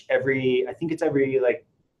beach every like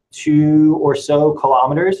 2 or so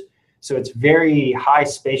kilometers. So it's very high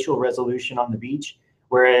spatial resolution on the beach.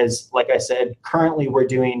 Whereas, like I said, currently we're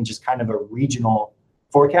doing just kind of a regional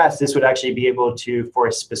forecast. This would actually be able to, for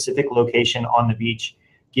a specific location on the beach,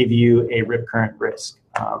 give you a rip current risk.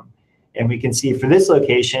 And we can see for this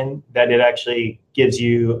location that it actually gives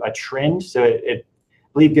you a trend. So it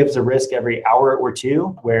I believe gives a risk every hour or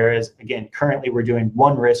two, whereas again, currently we're doing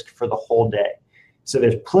one risk for the whole day. So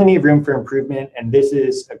there's plenty of room for improvement, and this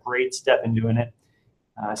is a great step in doing it.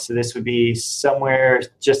 So this would be somewhere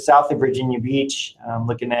just south of Virginia Beach,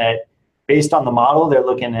 looking at, based on the model, they're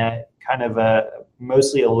looking at kind of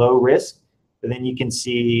mostly a low risk, but then you can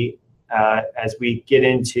see as we get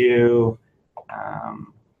into, I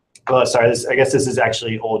guess this is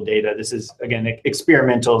actually old data. This is, again,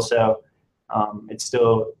 experimental, so it's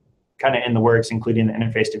still kind of in the works, including the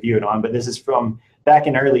interface to view it on, but this is from back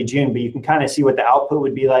in early June, but you can kind of see what the output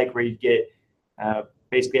would be like, where you'd get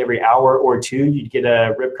basically every hour or two, you'd get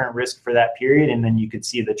a rip current risk for that period, and then you could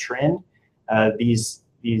see the trend. These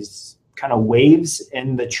kind of waves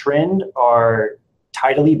in the trend are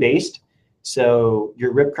tidally based. So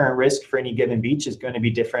your rip current risk for any given beach is going to be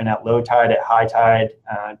different at low tide, at high tide,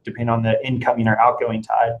 depending on the incoming or outgoing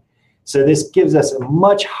tide. So this gives us a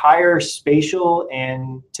much higher spatial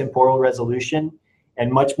and temporal resolution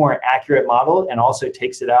and much more accurate model, and also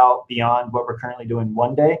takes it out beyond what we're currently doing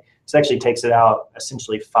one day. This actually takes it out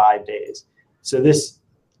essentially 5 days. So this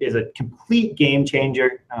is a complete game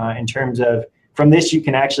changer in terms of, from this you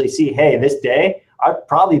can actually see, hey, this day I'd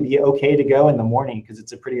probably be okay to go in the morning because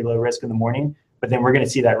it's a pretty low risk in the morning, but then we're going to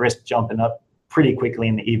see that risk jumping up pretty quickly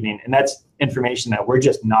in the evening. And that's information that we're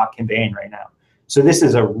just not conveying right now. So this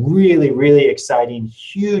is a really, really exciting,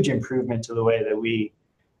 huge improvement to the way that we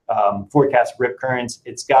forecast rip currents.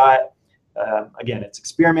 It's got, again, it's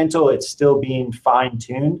experimental. It's still being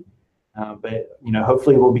fine-tuned, but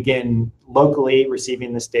hopefully we'll begin locally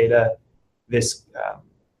receiving this data this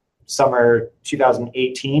summer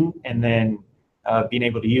 2018, and then being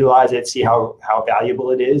able to utilize it, see how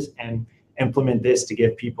valuable it is, and implement this to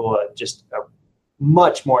give people just a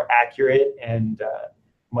much more accurate and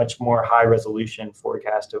much more high resolution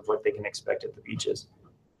forecast of what they can expect at the beaches.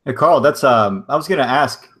 Hey, Carl, that's I was going to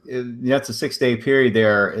ask. That's a 6-day period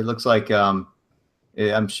there. It looks like I'm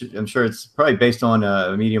sure it's probably based on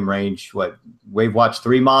a medium range. What, WaveWatch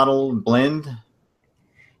 3 model blend?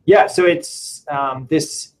 Yeah, so it's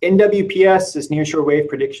this NWPS, this nearshore wave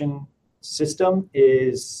prediction system,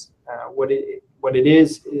 is what it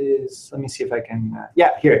is. Let me see if I can.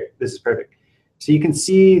 Here, this is perfect. So you can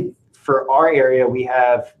see for our area, we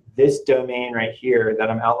have this domain right here that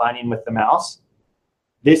I'm outlining with the mouse.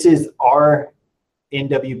 This is our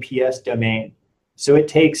NWPS domain. So it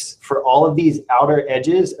takes, for all of these outer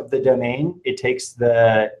edges of the domain, it takes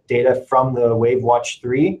the data from the WaveWatch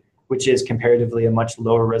 3, which is comparatively a much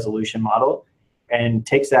lower resolution model, and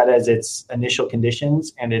takes that as its initial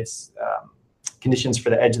conditions and its conditions for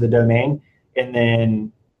the edge of the domain, and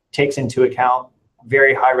then takes into account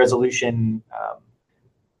very high resolution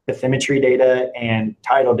bathymetry data and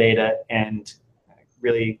tidal data, and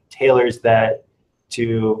really tailors that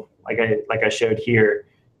to, like I showed here,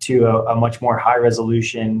 to a much more high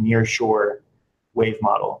resolution near shore wave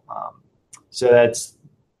model. So that's,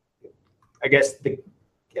 I guess,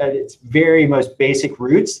 its very most basic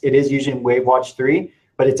roots. It is using WaveWatch 3,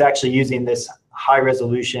 but it's actually using this high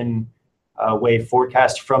resolution wave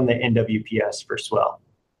forecast from the NWPS for swell.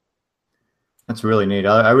 That's really neat.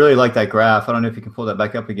 I really like that graph. I don't know if you can pull that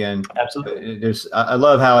back up again. Absolutely. I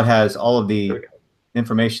love how it has all of the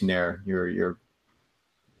information there.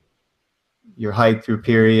 Your height through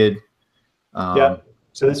period. Yeah.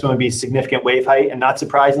 So this one would be significant wave height, and not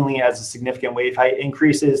surprisingly, as the significant wave height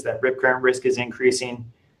increases, that rip current risk is increasing.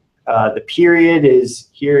 The period is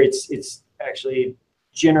here. It's actually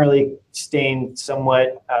generally staying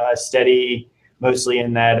somewhat steady, mostly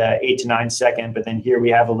in that 8 to 9 second. But then here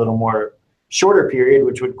we have a little more shorter period,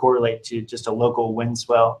 which would correlate to just a local wind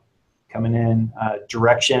swell coming in.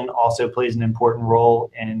 Direction also plays an important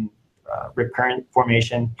role in rip current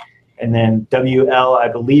formation. And then WL, I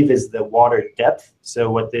believe, is the water depth. So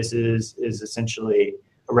what this is essentially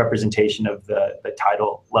a representation of the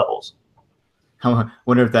tidal levels. I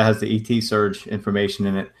wonder if that has the ET surge information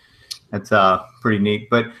in it. That's pretty neat.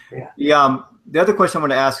 But yeah. The other question I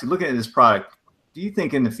want to ask, looking at this product, do you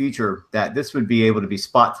think in the future that this would be able to be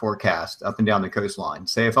spot forecast up and down the coastline?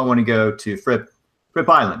 Say if I want to go to Fripp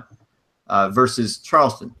Island versus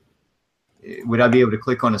Charleston, would I be able to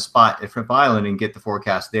click on a spot at Fripp Island and get the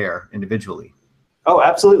forecast there individually? Oh,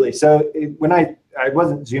 absolutely. So when I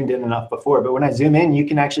wasn't zoomed in enough before, but when I zoom in, you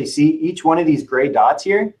can actually see each one of these gray dots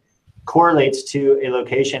here correlates to a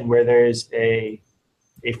location where there's a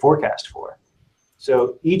forecast for.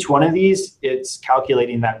 So each one of these, it's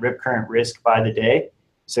calculating that rip current risk by the day.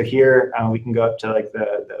 So here we can go up to like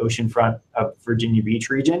the ocean front of Virginia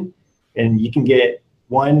Beach region, and you can get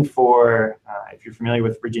one for, if you're familiar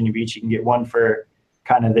with Virginia Beach, you can get one for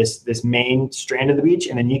kind of this main strand of the beach,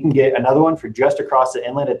 and then you can get another one for just across the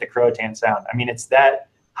inlet at the Croatan Sound. I mean, it's that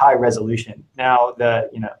high resolution. Now,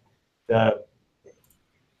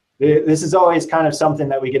 this is always kind of something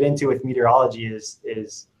that we get into with meteorology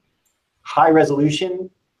is high resolution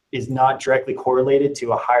is not directly correlated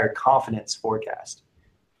to a higher confidence forecast.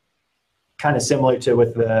 Kind of similar to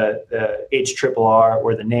with the HRRR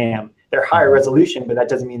or the NAM. They're higher resolution, but that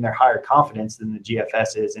doesn't mean they're higher confidence than the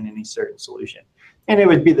GFS is in any certain solution. And it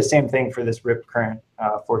would be the same thing for this rip current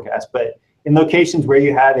forecast. But in locations where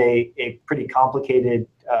you have a pretty complicated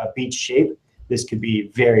beach shape, this could be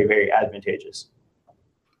very, very advantageous.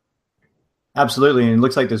 Absolutely. And it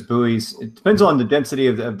looks like those buoys, it depends on the density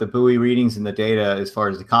of the buoy readings and the data as far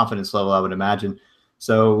as the confidence level, I would imagine.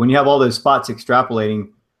 So when you have all those spots extrapolating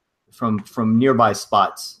from nearby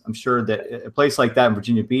spots, I'm sure that a place like that in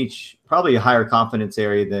Virginia Beach, probably a higher confidence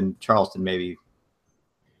area than Charleston, maybe.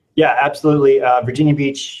 Yeah, absolutely. Virginia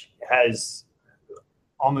Beach has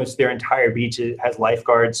almost their entire beach has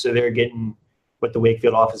lifeguards. So they're getting what the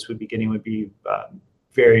Wakefield office would be getting would be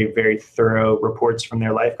very, very thorough reports from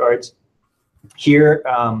their lifeguards. Here,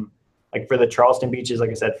 like for the Charleston beaches,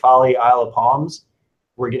 like I said, Folly, Isle of Palms,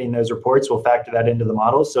 we're getting those reports. We'll factor that into the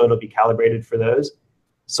model, so it'll be calibrated for those.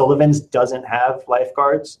 Sullivan's doesn't have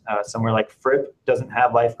lifeguards. Somewhere like Fripp doesn't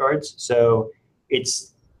have lifeguards. So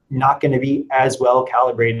it's not going to be as well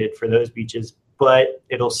calibrated for those beaches, but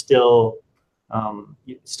it'll still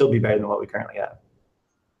be better than what we currently have.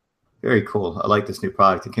 Very cool. I like this new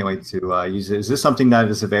product. I can't wait to use it. Is this something that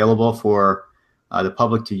is available for the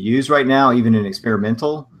public to use right now, even in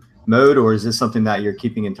experimental mode, or is this something that you're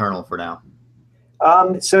keeping internal for now?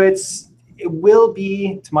 So it will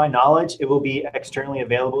be, to my knowledge, it will be externally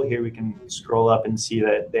available. Here we can scroll up and see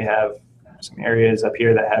that they have some areas up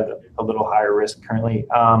here that have a little higher risk currently.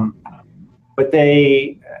 But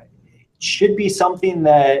they should be something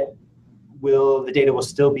that the data will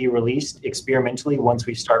still be released experimentally once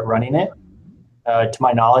we start running it. To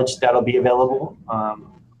my knowledge, that'll be available.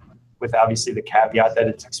 With obviously the caveat that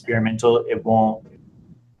it's experimental, it won't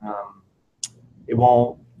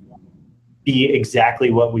be exactly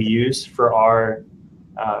what we use for our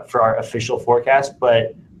official forecast,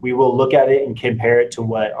 but we will look at it and compare it to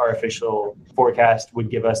what our official forecast would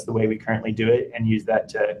give us the way we currently do it, and use that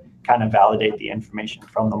to kind of validate the information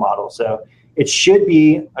from the model. So it should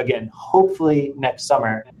be, again, hopefully next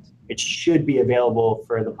summer, it should be available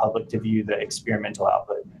for the public to view the experimental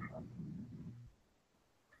output.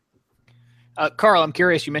 Carl, I'm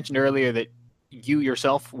curious, you mentioned earlier that you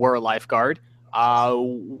yourself were a lifeguard.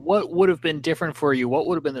 What would have been different for you? What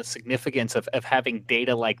would have been the significance of having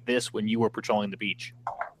data like this when you were patrolling the beach?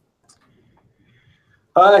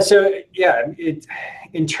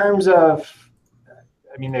 In terms of,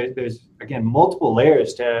 I mean, there's again, multiple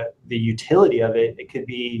layers to the utility of it. It could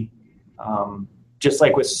be just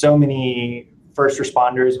like with so many first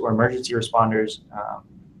responders or emergency responders,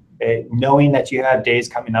 knowing that you have days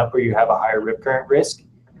coming up where you have a higher rip current risk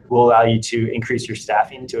will allow you to increase your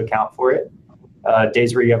staffing to account for it.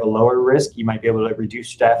 Days where you have a lower risk, you might be able to reduce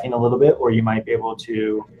staffing a little bit, or you might be able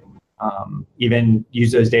to even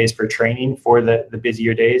use those days for training for the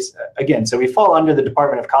busier days. Again, so we fall under the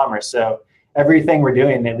Department of Commerce. So everything we're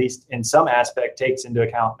doing, at least in some aspect, takes into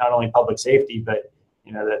account not only public safety, but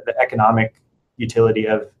the economic utility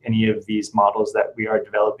of any of these models that we are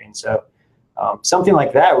developing. So something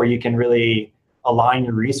like that, where you can really align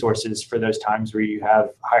your resources for those times where you have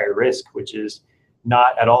higher risk, which is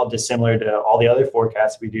not at all dissimilar to all the other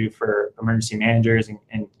forecasts we do for emergency managers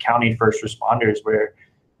and county first responders, where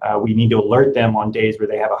we need to alert them on days where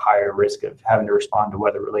they have a higher risk of having to respond to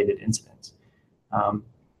weather-related incidents.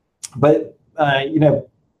 But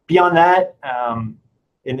beyond that,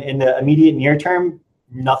 in the immediate near term,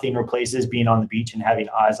 nothing replaces being on the beach and having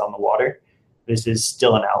eyes on the water. This is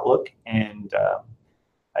still an outlook, and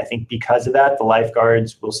I think because of that, the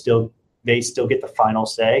lifeguards will still get the final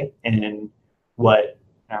say in what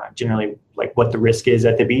generally like what the risk is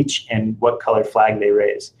at the beach and what colored flag they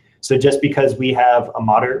raise. So just because we have a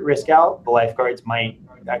moderate risk out, the lifeguards might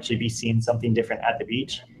actually be seeing something different at the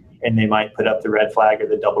beach, and they might put up the red flag or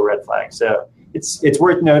the double red flag. So it's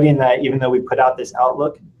worth noting that even though we put out this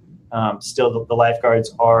outlook, still the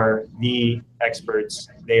lifeguards are the experts.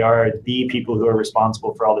 They are the people who are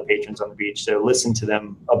responsible for all the patrons on the beach. So listen to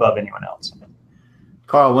them above anyone else.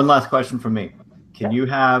 Carl, one last question from me. Can you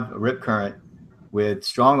have a rip current with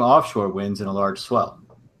strong offshore winds and a large swell?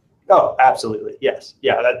 Oh, absolutely. Yes.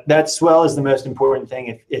 Yeah. That swell is the most important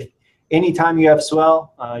thing. If anytime you have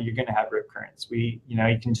swell, you're going to have rip currents. You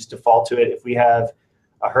can just default to it. If we have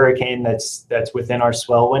a hurricane that's within our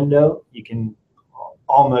swell window, you can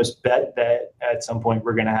almost bet that at some point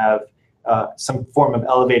we're going to have some form of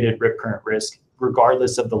elevated rip current risk,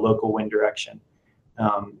 regardless of the local wind direction.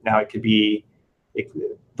 Now, it could be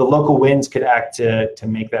the local winds could act to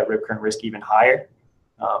make that rip current risk even higher.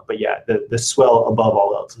 But yeah, the swell above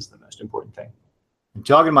all else is the most important thing.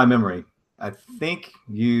 Jogging my memory, I think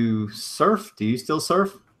you surf. Do you still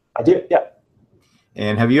surf? I do, yeah.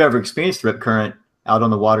 And have you ever experienced rip current out on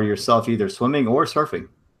the water yourself, either swimming or surfing?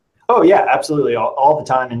 Oh yeah, absolutely, all the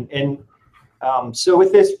time. And so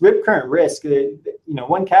with this rip current risk,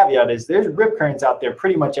 one caveat is there's rip currents out there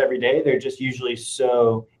pretty much every day. They're just usually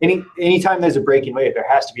anytime there's a breaking wave, there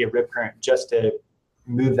has to be a rip current just to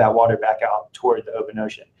move that water back out toward the open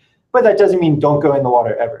ocean. But that doesn't mean don't go in the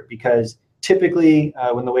water ever, because typically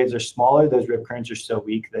when the waves are smaller, those rip currents are so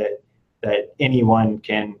weak that anyone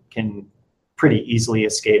can pretty easily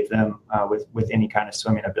escape them with any kind of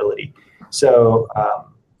swimming ability. So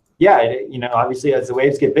obviously as the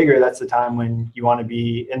waves get bigger, that's the time when you want to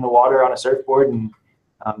be in the water on a surfboard. And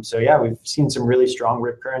so yeah, we've seen some really strong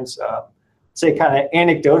rip currents. Say kind of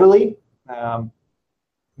anecdotally,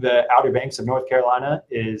 the Outer Banks of North Carolina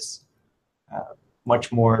is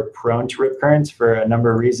much more prone to rip currents for a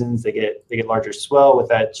number of reasons. They get larger swell with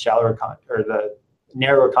that shallower or the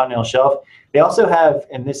narrower continental shelf. They also have,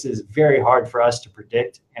 and this is very hard for us to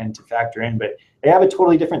predict and to factor in, but they have a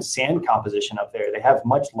totally different sand composition up there. They have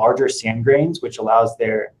much larger sand grains, which allows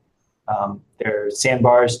their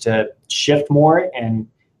sandbars to shift more, and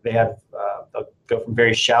they'll go from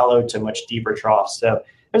very shallow to much deeper troughs. So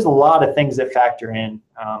there's a lot of things that factor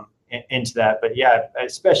into that. But yeah,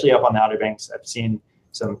 especially up on the Outer Banks, I've seen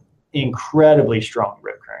some incredibly strong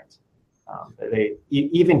rip currents. They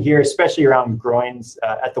even here, especially around groins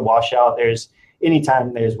at the washout,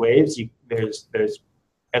 anytime there's waves, there's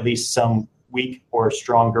at least some weak or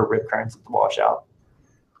stronger rip currents at the washout.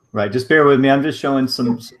 Right. Just bear with me. I'm just showing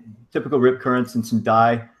some typical rip currents and some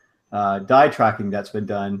dye tracking that's been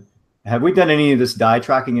done. Have we done any of this dye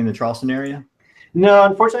tracking in the Charleston area? No,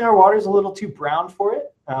 unfortunately, our water's a little too brown for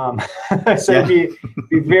it. So it'd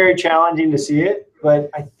be very challenging to see it.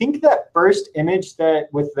 But I think that first image that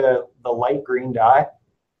with the light green dye,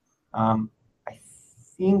 I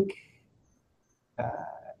think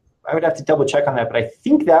I would have to double check on that, but I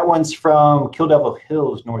think that one's from Kill Devil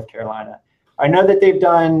Hills, North Carolina. I know that they've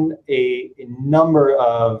done a number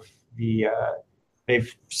of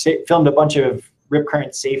they've filmed a bunch of rip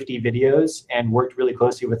current safety videos and worked really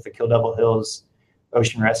closely with the Kill Devil Hills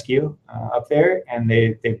Ocean Rescue up there, and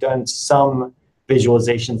they've done some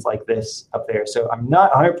visualizations like this up there. So I'm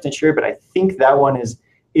not 100% sure, but I think that one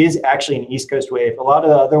is actually an East Coast wave. A lot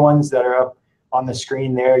of the other ones that are up on the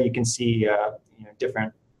screen there, you can see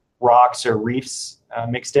different rocks or reefs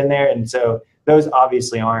mixed in there, and so those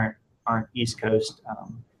obviously aren't East Coast.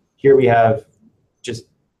 Here we have just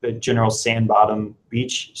the general sand bottom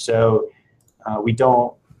beach, so we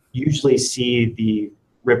don't usually see the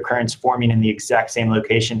rip currents forming in the exact same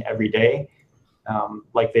location every day,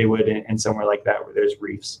 like they would in somewhere like that where there's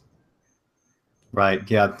reefs. Right.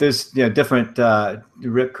 Yeah. There's different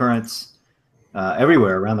rip currents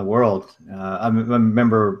everywhere around the world. I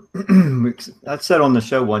remember I said on the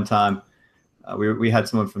show one time, we had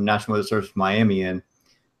someone from National Weather Service Miami in,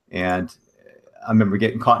 and I remember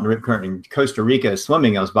getting caught in a rip current in Costa Rica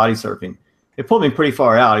swimming. I was body surfing. It pulled me pretty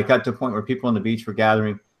far out. It got to a point where people on the beach were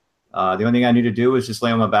gathering. The only thing I knew to do was just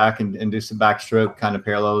lay on my back and do some backstroke kind of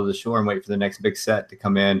parallel to the shore and wait for the next big set to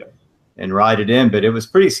come in and ride it in. But it was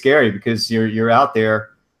pretty scary because you're out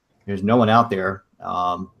there. There's no one out there.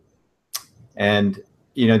 And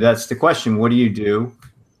that's the question. What do you do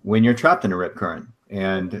when you're trapped in a rip current?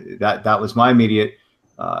 And that was my immediate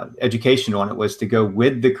education on it, was to go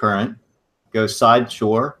with the current, go side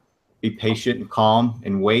shore, be patient and calm,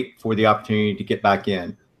 and wait for the opportunity to get back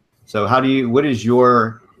in. So what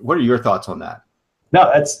are your thoughts on that?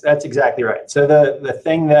 No, that's exactly right. So the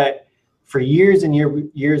thing that for years and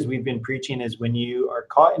years we've been preaching is when you are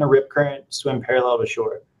caught in a rip current, swim parallel to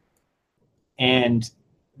shore. And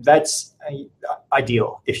that's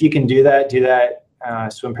ideal. If you can do that,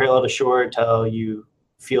 swim parallel to shore till you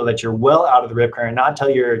feel that you're well out of the rip current, not till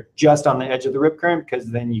you're just on the edge of the rip current, because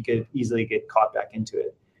then you could easily get caught back into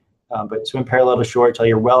it. But swim parallel to shore till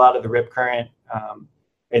you're well out of the rip current,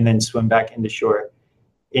 and then swim back into shore.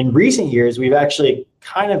 In recent years, we've actually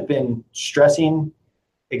kind of been stressing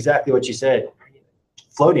exactly what you said.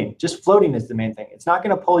 floating. Just floating is the main thing. It's not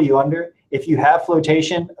going to pull you under. If you have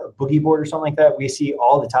flotation, a boogie board or something like that, we see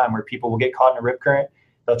all the time where people will get caught in a rip current.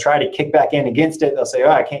 They'll try to kick back in against it. They'll say,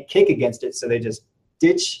 I can't kick against it. So they just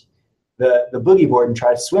ditch the boogie board and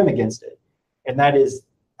try to swim against it. And that is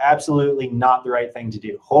absolutely not the right thing to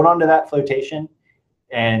do. Hold on to that flotation.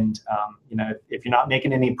 And, if you're not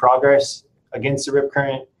making any progress against the rip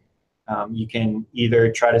current, you can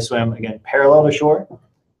either try to swim, again, parallel to shore,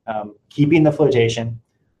 keeping the flotation,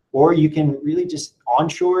 or you can really just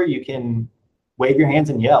onshore, you can wave your hands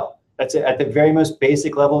and yell. That's it. At the very most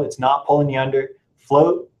basic level, it's not pulling you under.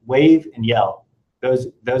 Float, wave, and yell. Those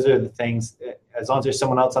are the things. As long as there's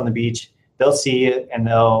someone else on the beach, they'll see it and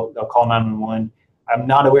they'll call 911. I'm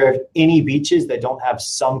not aware of any beaches that don't have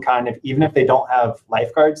some kind of, even if they don't have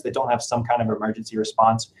lifeguards, that don't have some kind of emergency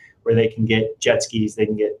response where they can get jet skis, they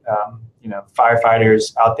can get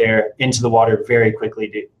firefighters out there into the water very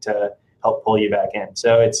quickly to help pull you back in.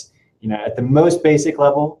 So it's, at the most basic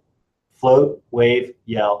level, float, wave,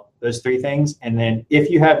 yell, those three things. And then if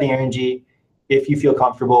you have the energy, if you feel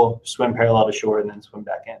comfortable, swim parallel to shore and then swim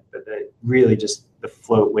back in. But really just the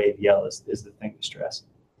float, wave, yell is the thing to stress.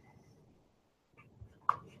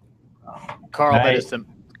 Carl, that is some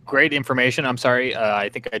great information. I'm sorry. I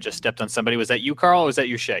think I just stepped on somebody. Was that you, Carl, or was that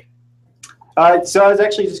you, Shay? So I was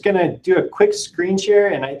actually just going to do a quick screen share,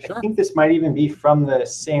 and I think this might even be from the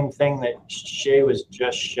same thing that Shay was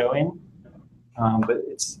just showing. But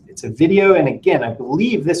it's a video, and again, I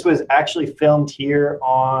believe this was actually filmed here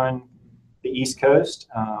on the East Coast.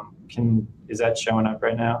 Is that showing up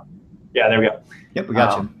right now? Yeah, there we go. Yep, we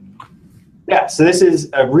got you. Yeah, so this is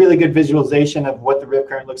a really good visualization of what the rip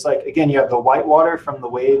current looks like. Again, you have the white water from the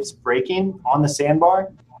waves breaking on the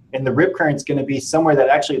sandbar, and the rip current's going to be somewhere that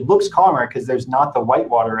actually looks calmer because there's not the white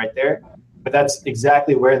water right there, but that's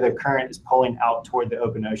exactly where the current is pulling out toward the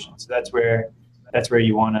open ocean. So that's where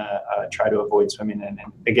you want to try to avoid swimming in.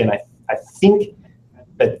 And again, I think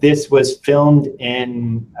that this was filmed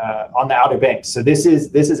in on the Outer Banks. So this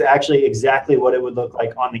is actually exactly what it would look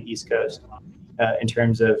like on the East Coast. In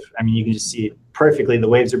terms of, you can just see it perfectly. The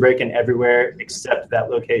waves are breaking everywhere except that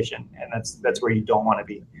location, and that's where you don't want to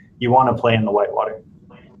be. You want to play in the white water.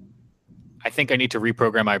 I think I need to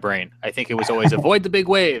reprogram my brain. I think it was always avoid the big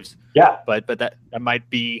waves. Yeah. But that might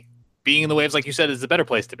be being in the waves, like you said, is the better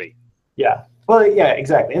place to be. Yeah. Well, yeah,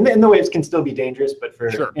 exactly. And the waves can still be dangerous, but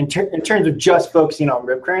in terms of just focusing on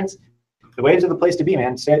rip currents, the waves are the place to be,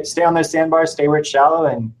 man. Stay on those sandbars, stay where it's shallow,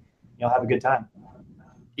 and you'll have a good time.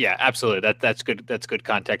 Yeah, absolutely. That's good. That's good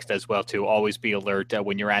context as well too. Always be alert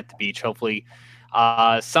when you're at the beach. Hopefully,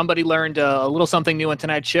 somebody learned a little something new on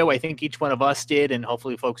tonight's show. I think each one of us did, and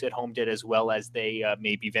hopefully folks at home did as well, as they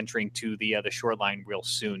may be venturing to the shoreline real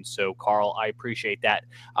soon. So, Carl, I appreciate that.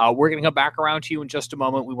 We're going to come back around to you in just a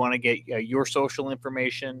moment. We want to get your social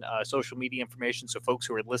information, social media information, so folks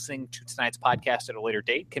who are listening to tonight's podcast at a later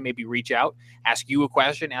date can maybe reach out, ask you a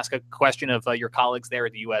question, ask a question of your colleagues there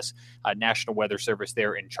at the U.S. National Weather Service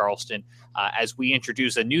there in Charleston. As we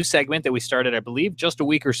introduce a new segment that we started, I believe, just a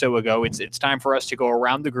week or so ago, it's time for us to go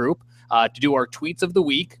around the group to do our tweets of the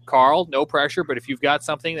week. Carl, no pressure, but if you've got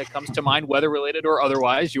something that comes to mind, weather related or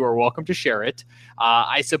otherwise, you are welcome to share it.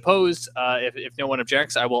 I suppose if no one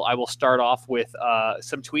objects, I will start off with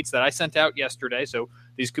some tweets that I sent out yesterday. So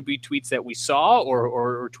these could be tweets that we saw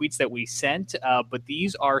or tweets that we sent, but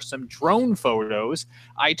these are some drone photos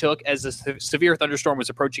I took as a severe thunderstorm was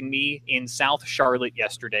approaching me in South Charlotte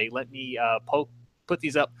yesterday. Let me put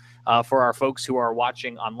these up for our folks who are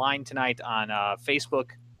watching online tonight on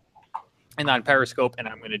Facebook and on Periscope, and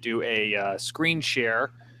I'm going to do a screen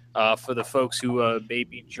share for the folks who may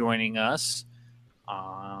be joining us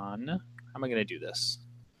on. How am I going to do this?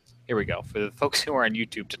 Here we go. For the folks who are on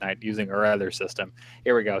YouTube tonight using our other system.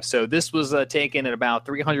 Here we go. So this was taken at about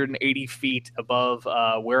 380 feet above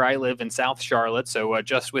where I live in South Charlotte, so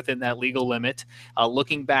just within that legal limit.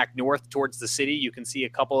 Looking back north towards the city, you can see a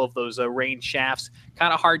couple of those rain shafts.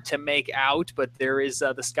 Kind of hard to make out, but there is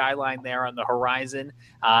the skyline there on the horizon,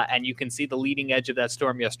 and you can see the leading edge of that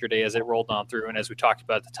storm yesterday as it rolled on through. And as we talked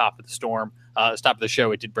about at the top of the storm, top of the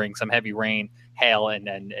show, it did bring some heavy rain, hail,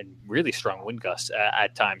 and really strong wind gusts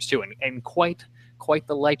at times too, and quite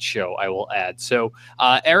the light show, I will add. So,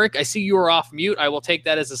 Eric, I see you are off mute. I will take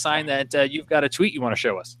that as a sign that you've got a tweet you want to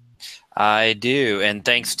show us. I do, and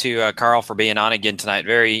thanks to Carl for being on again tonight.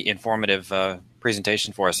 Very informative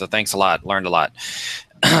presentation for us, so thanks a lot. Learned a lot.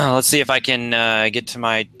 Let's see if I can get to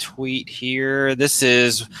my tweet here. This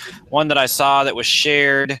is one that I saw that was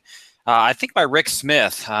shared I think by Rick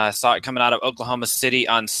Smith. I saw it coming out of Oklahoma City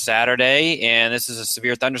on Saturday, and this is a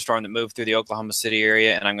severe thunderstorm that moved through the Oklahoma City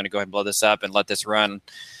area, and I'm going to go ahead and blow this up and let this run.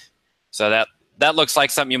 So that looks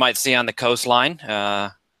like something you might see on the coastline,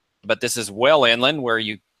 but this is well inland where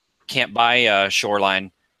you can't buy a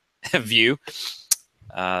shoreline view.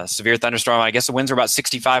 Severe thunderstorm. I guess the winds are about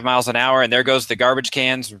 65 miles an hour, and there goes the garbage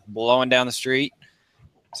cans blowing down the street.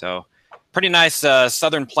 So pretty nice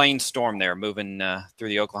southern plains storm there moving through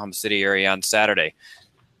the Oklahoma City area on Saturday.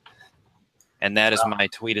 And that is my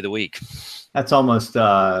tweet of the week. That's almost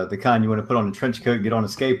the kind you want to put on a trench coat and get on a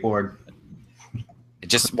skateboard.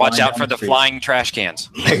 Just watch out for the flying trash cans.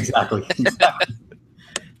 Exactly.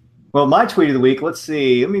 Well, my tweet of the week, let's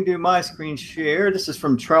see. Let me do my screen share. This is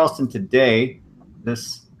from Charleston Today.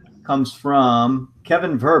 This comes from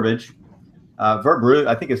Kevin Verbiage. Verbruge,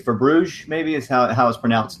 I think it's Verbruge, maybe is how it's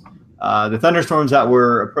pronounced. The thunderstorms that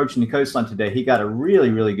were approaching the coastline today, he got a really,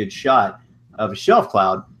 really good shot of a shelf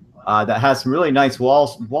cloud that has some really nice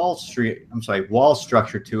wall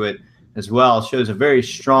structure to it as well. It shows a very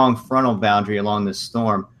strong frontal boundary along this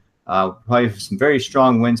storm. Probably some very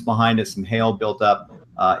strong winds behind it, some hail built up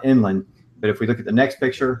inland. But if we look at the next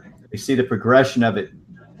picture, we see the progression of it.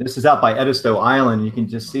 This is out by Edisto Island. You can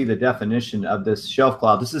just see the definition of this shelf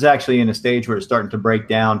cloud. This is actually in a stage where it's starting to break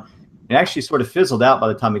down. It actually sort of fizzled out by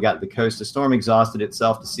the time it got to the coast. The storm exhausted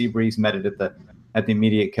itself. The sea breeze met it at the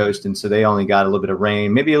immediate coast, and so they only got a little bit of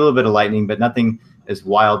rain, maybe a little bit of lightning, but nothing as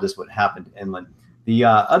wild as what happened inland. The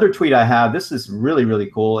other tweet I have, this is really, really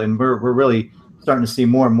cool, and we're really starting to see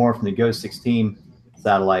more and more from the GOES 16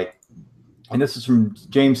 satellite. And this is from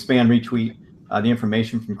James Spann retweet, the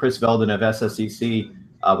information from Chris Veldon of SSEC,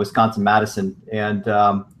 Wisconsin-Madison, and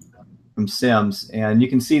from SIMS. And you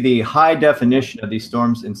can see the high definition of these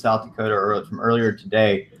storms in South Dakota from earlier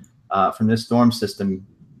today from this storm system,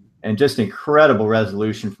 and just incredible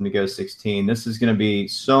resolution from the GOES 16. This is going to be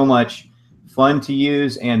so much fun to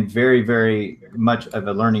use and very, very much of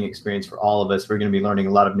a learning experience for all of us. We're going to be learning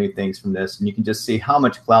a lot of new things from this, and you can just see how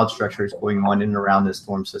much cloud structure is going on in and around this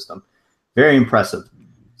storm system. Very impressive.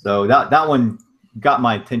 So that one got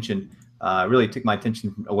my attention. Really took my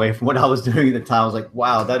attention away from what I was doing at the time. I was like,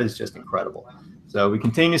 wow, that is just incredible. So we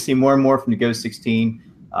continue to see more and more from the GOES 16.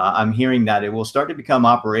 I'm hearing that it will start to become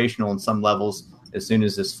operational in some levels as soon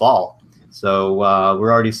as this fall. So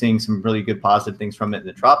we're already seeing some really good positive things from it in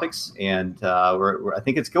the tropics. And I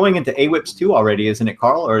think it's going into AWIPS 2 already, isn't it,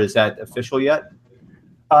 Carl? Or is that official yet?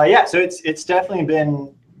 Yeah, so it's definitely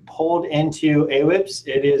been pulled into AWIPS.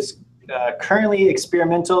 It is currently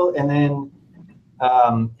experimental, and then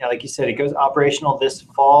like you said, it goes operational this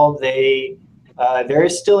fall. There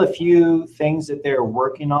is still a few things that they're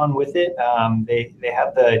working on with it. They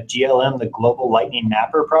have the GLM, the Global Lightning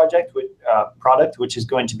Napper product, which is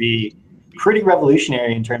going to be pretty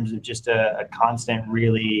revolutionary in terms of just a constant,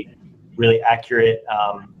 really, really accurate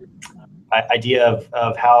idea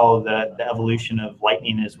of how the evolution of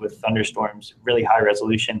lightning is with thunderstorms, really high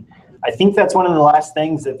resolution. I think that's one of the last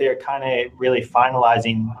things that they're kind of really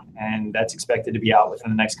finalizing, and that's expected to be out within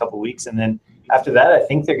the next couple of weeks. And then after that, I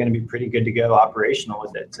think they're going to be pretty good to go operational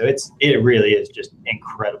with it. So it really is just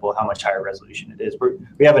incredible how much higher resolution it is.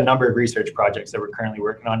 We have a number of research projects that we're currently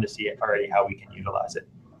working on to see already how we can utilize it.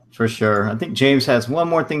 For sure. I think James has one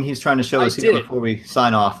more thing he's trying to show us here before we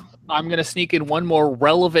sign off. I'm going to sneak in one more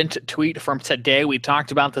relevant tweet from today. We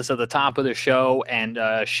talked about this at the top of the show, and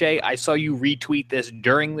Shay, I saw you retweet this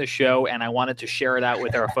during the show, and I wanted to share it out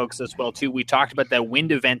with our folks as well, too. We talked about that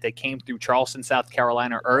wind event that came through Charleston, South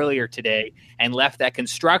Carolina earlier today and left that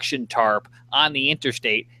construction tarp on the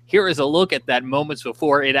interstate. Here is a look at that moments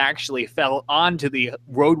before it actually fell onto the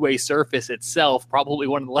roadway surface itself. Probably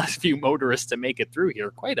one of the last few motorists to make it through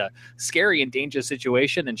here. Quite a scary and dangerous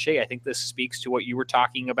situation. And Shay, I think this speaks to what you were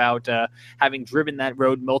talking about, having driven that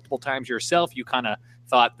road multiple times yourself. You kind of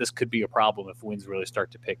thought this could be a problem if winds really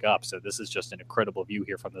start to pick up. So this is just an incredible view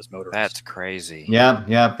here from this motorist. That's crazy. Yeah.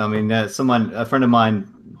 I mean, a friend of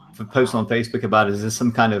mine posted on Facebook about it. Is this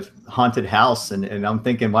some kind of haunted house? And I'm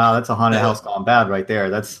thinking, wow, that's a haunted house gone bad right there.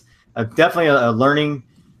 That's definitely a learning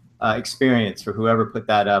experience for whoever put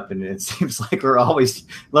that up. And it seems like we're always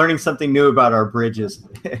learning something new about our bridges,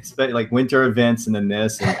 especially like winter events and then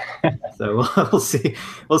this. And so we'll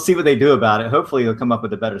see what they do about it. Hopefully they'll come up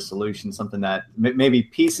with a better solution, something that maybe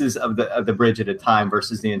pieces of the bridge at a time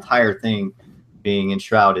versus the entire thing being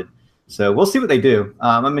enshrouded. So we'll see what they do.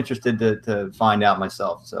 I'm interested to find out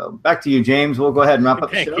myself. So back to you, James. We'll go ahead and wrap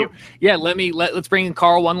up the show. Thank you. Yeah, let's bring in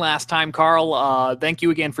Carl one last time. Carl, thank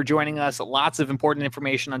you again for joining us. Lots of important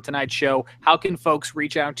information on tonight's show. How can folks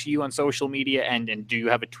reach out to you on social media, and do you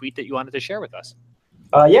have a tweet that you wanted to share with us?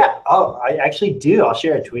 Yeah. Oh, I actually do. I'll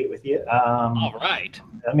share a tweet with you. All right.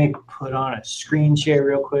 Let me put on a screen share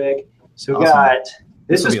real quick. So we Awesome. got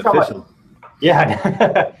this is from official.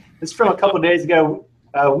 this is from a couple of days ago.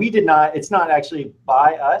 We did not. It's not actually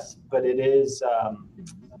by us, but it is a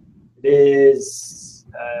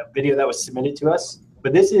video that was submitted to us.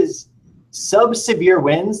 But this is sub-severe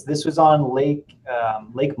winds. This was on Lake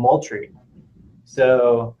Moultrie.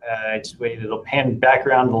 So just wait, it'll pan back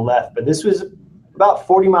around to the left. But this was about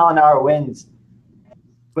 40-mile-an-hour winds.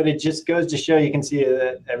 But it just goes to show, you can see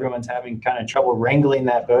that everyone's having kind of trouble wrangling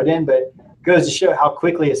that boat in. But it goes to show how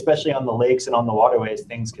quickly, especially on the lakes and on the waterways,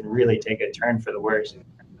 things can really take a turn for the worse.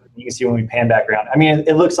 You can see when we pan back around. I mean,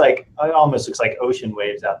 it almost looks like ocean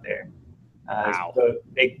waves out there. Wow. So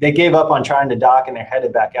they gave up on trying to dock and they're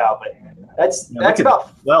headed back out. But that's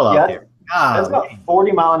about out there. That's about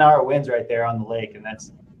 40-mile-an-hour winds right there on the lake, and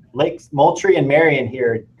that's Lakes Moultrie and Marion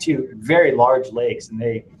here, two very large lakes, and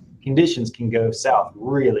conditions can go south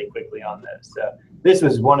really quickly on those. So this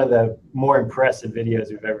was one of the more impressive videos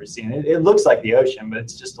we've ever seen. It looks like the ocean, but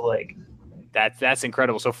it's just a lake. That's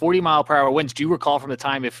incredible. So 40-mile-per-hour winds. Do you recall from the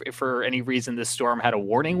time if for any reason this storm had a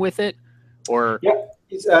warning with it, or? Yeah.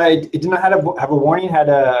 It did not have a warning. It had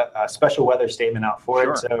a special weather statement out for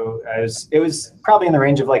Sure. it. So it was probably in the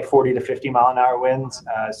range of like 40 to 50-mile-an-hour winds,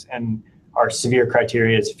 and our severe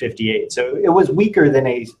criteria is 58. So it was weaker than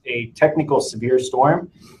a technical severe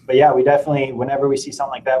storm. But yeah, we definitely, whenever we see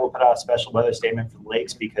something like that, we'll put out a special weather statement for the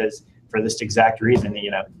lakes, because for this exact reason,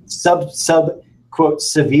 sub quote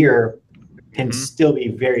severe can still be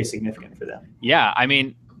very significant for them. Yeah, I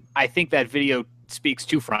mean, I think that video speaks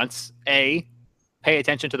two fronts. A, pay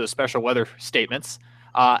attention to those special weather statements.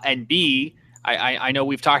 And B, I know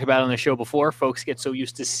we've talked about it on the show before, folks get so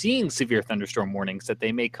used to seeing severe thunderstorm warnings that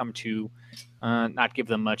they may come to not give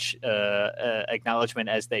them much acknowledgement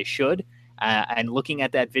as they should. And looking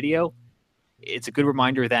at that video, it's a good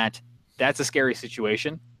reminder that that's a scary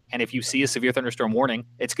situation. And if you see a severe thunderstorm warning,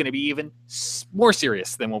 it's going to be even more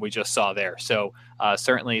serious than what we just saw there. So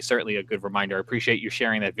certainly a good reminder. I appreciate you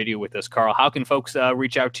sharing that video with us, Carl. How can folks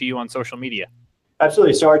reach out to you on social media?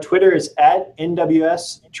 Absolutely. So our Twitter is at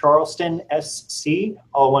NWS Charleston SC,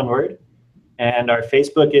 all one word. And our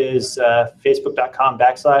Facebook is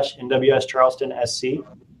facebook.com/NWS Charleston SC.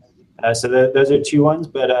 So those are two ones.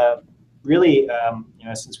 But really,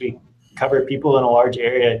 since we cover people in a large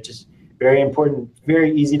area, just very important,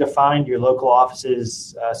 very easy to find your local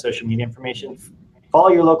office's social media information. Follow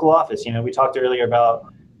your local office. We talked earlier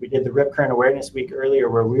about, we did the Rip Current Awareness Week earlier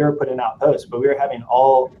where we were putting out posts, but we were having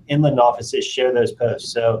all inland offices share those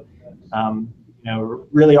posts. So,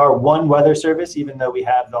 really our one weather service, even though we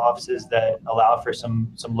have the offices that allow for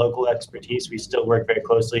some local expertise, we still work very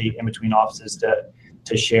closely in between offices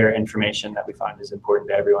to share information that we find is important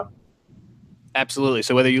to everyone. Absolutely.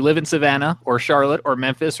 So whether you live in Savannah or Charlotte or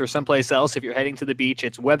Memphis or someplace else, if you're heading to the beach,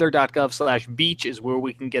 it's weather.gov/beach is where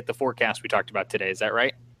we can get the forecast we talked about today. Is that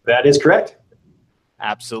right? That is correct.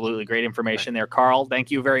 Absolutely. Great information there, Carl. Thank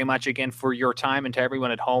you very much again for your time, and to everyone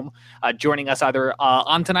at home joining us either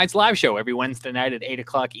on tonight's live show every Wednesday night at 8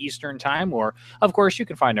 o'clock Eastern time, or, of course, you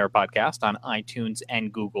can find our podcast on iTunes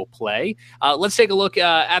and Google Play. Let's take a look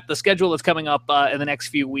at the schedule that's coming up in the next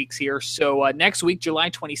few weeks here. So next week, July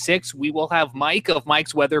 26th, we will have Mike of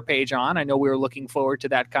Mike's Weather Page on. I know we were looking forward to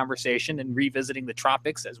that conversation and revisiting the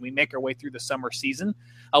tropics as we make our way through the summer season.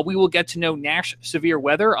 We will get to know Nash Severe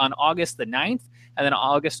Weather on August the 9th. And then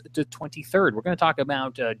August the 23rd, we're going to talk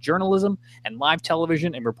about journalism and live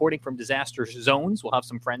television and reporting from disaster zones. We'll have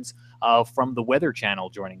some friends from the Weather Channel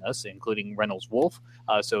joining us, including Reynolds Wolf.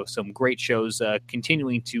 So some great shows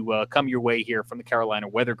continuing to come your way here from the Carolina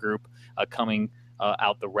Weather Group coming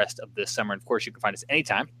out the rest of this summer. And, of course, you can find us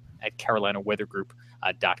anytime at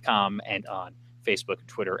carolinaweathergroup.com and on Facebook,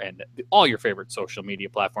 Twitter, and all your favorite social media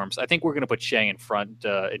platforms. I think we're going to put Shay in front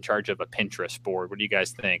in charge of a Pinterest board. What do you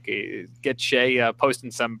guys think? Get Shay posting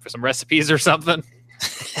some recipes or something?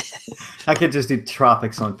 I could just do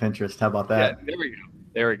tropics on Pinterest. How about that? Yeah,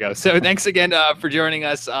 there we go. So thanks again for joining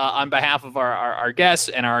us on behalf of our guests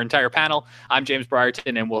and our entire panel. I'm James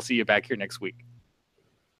Brierton, and we'll see you back here next week.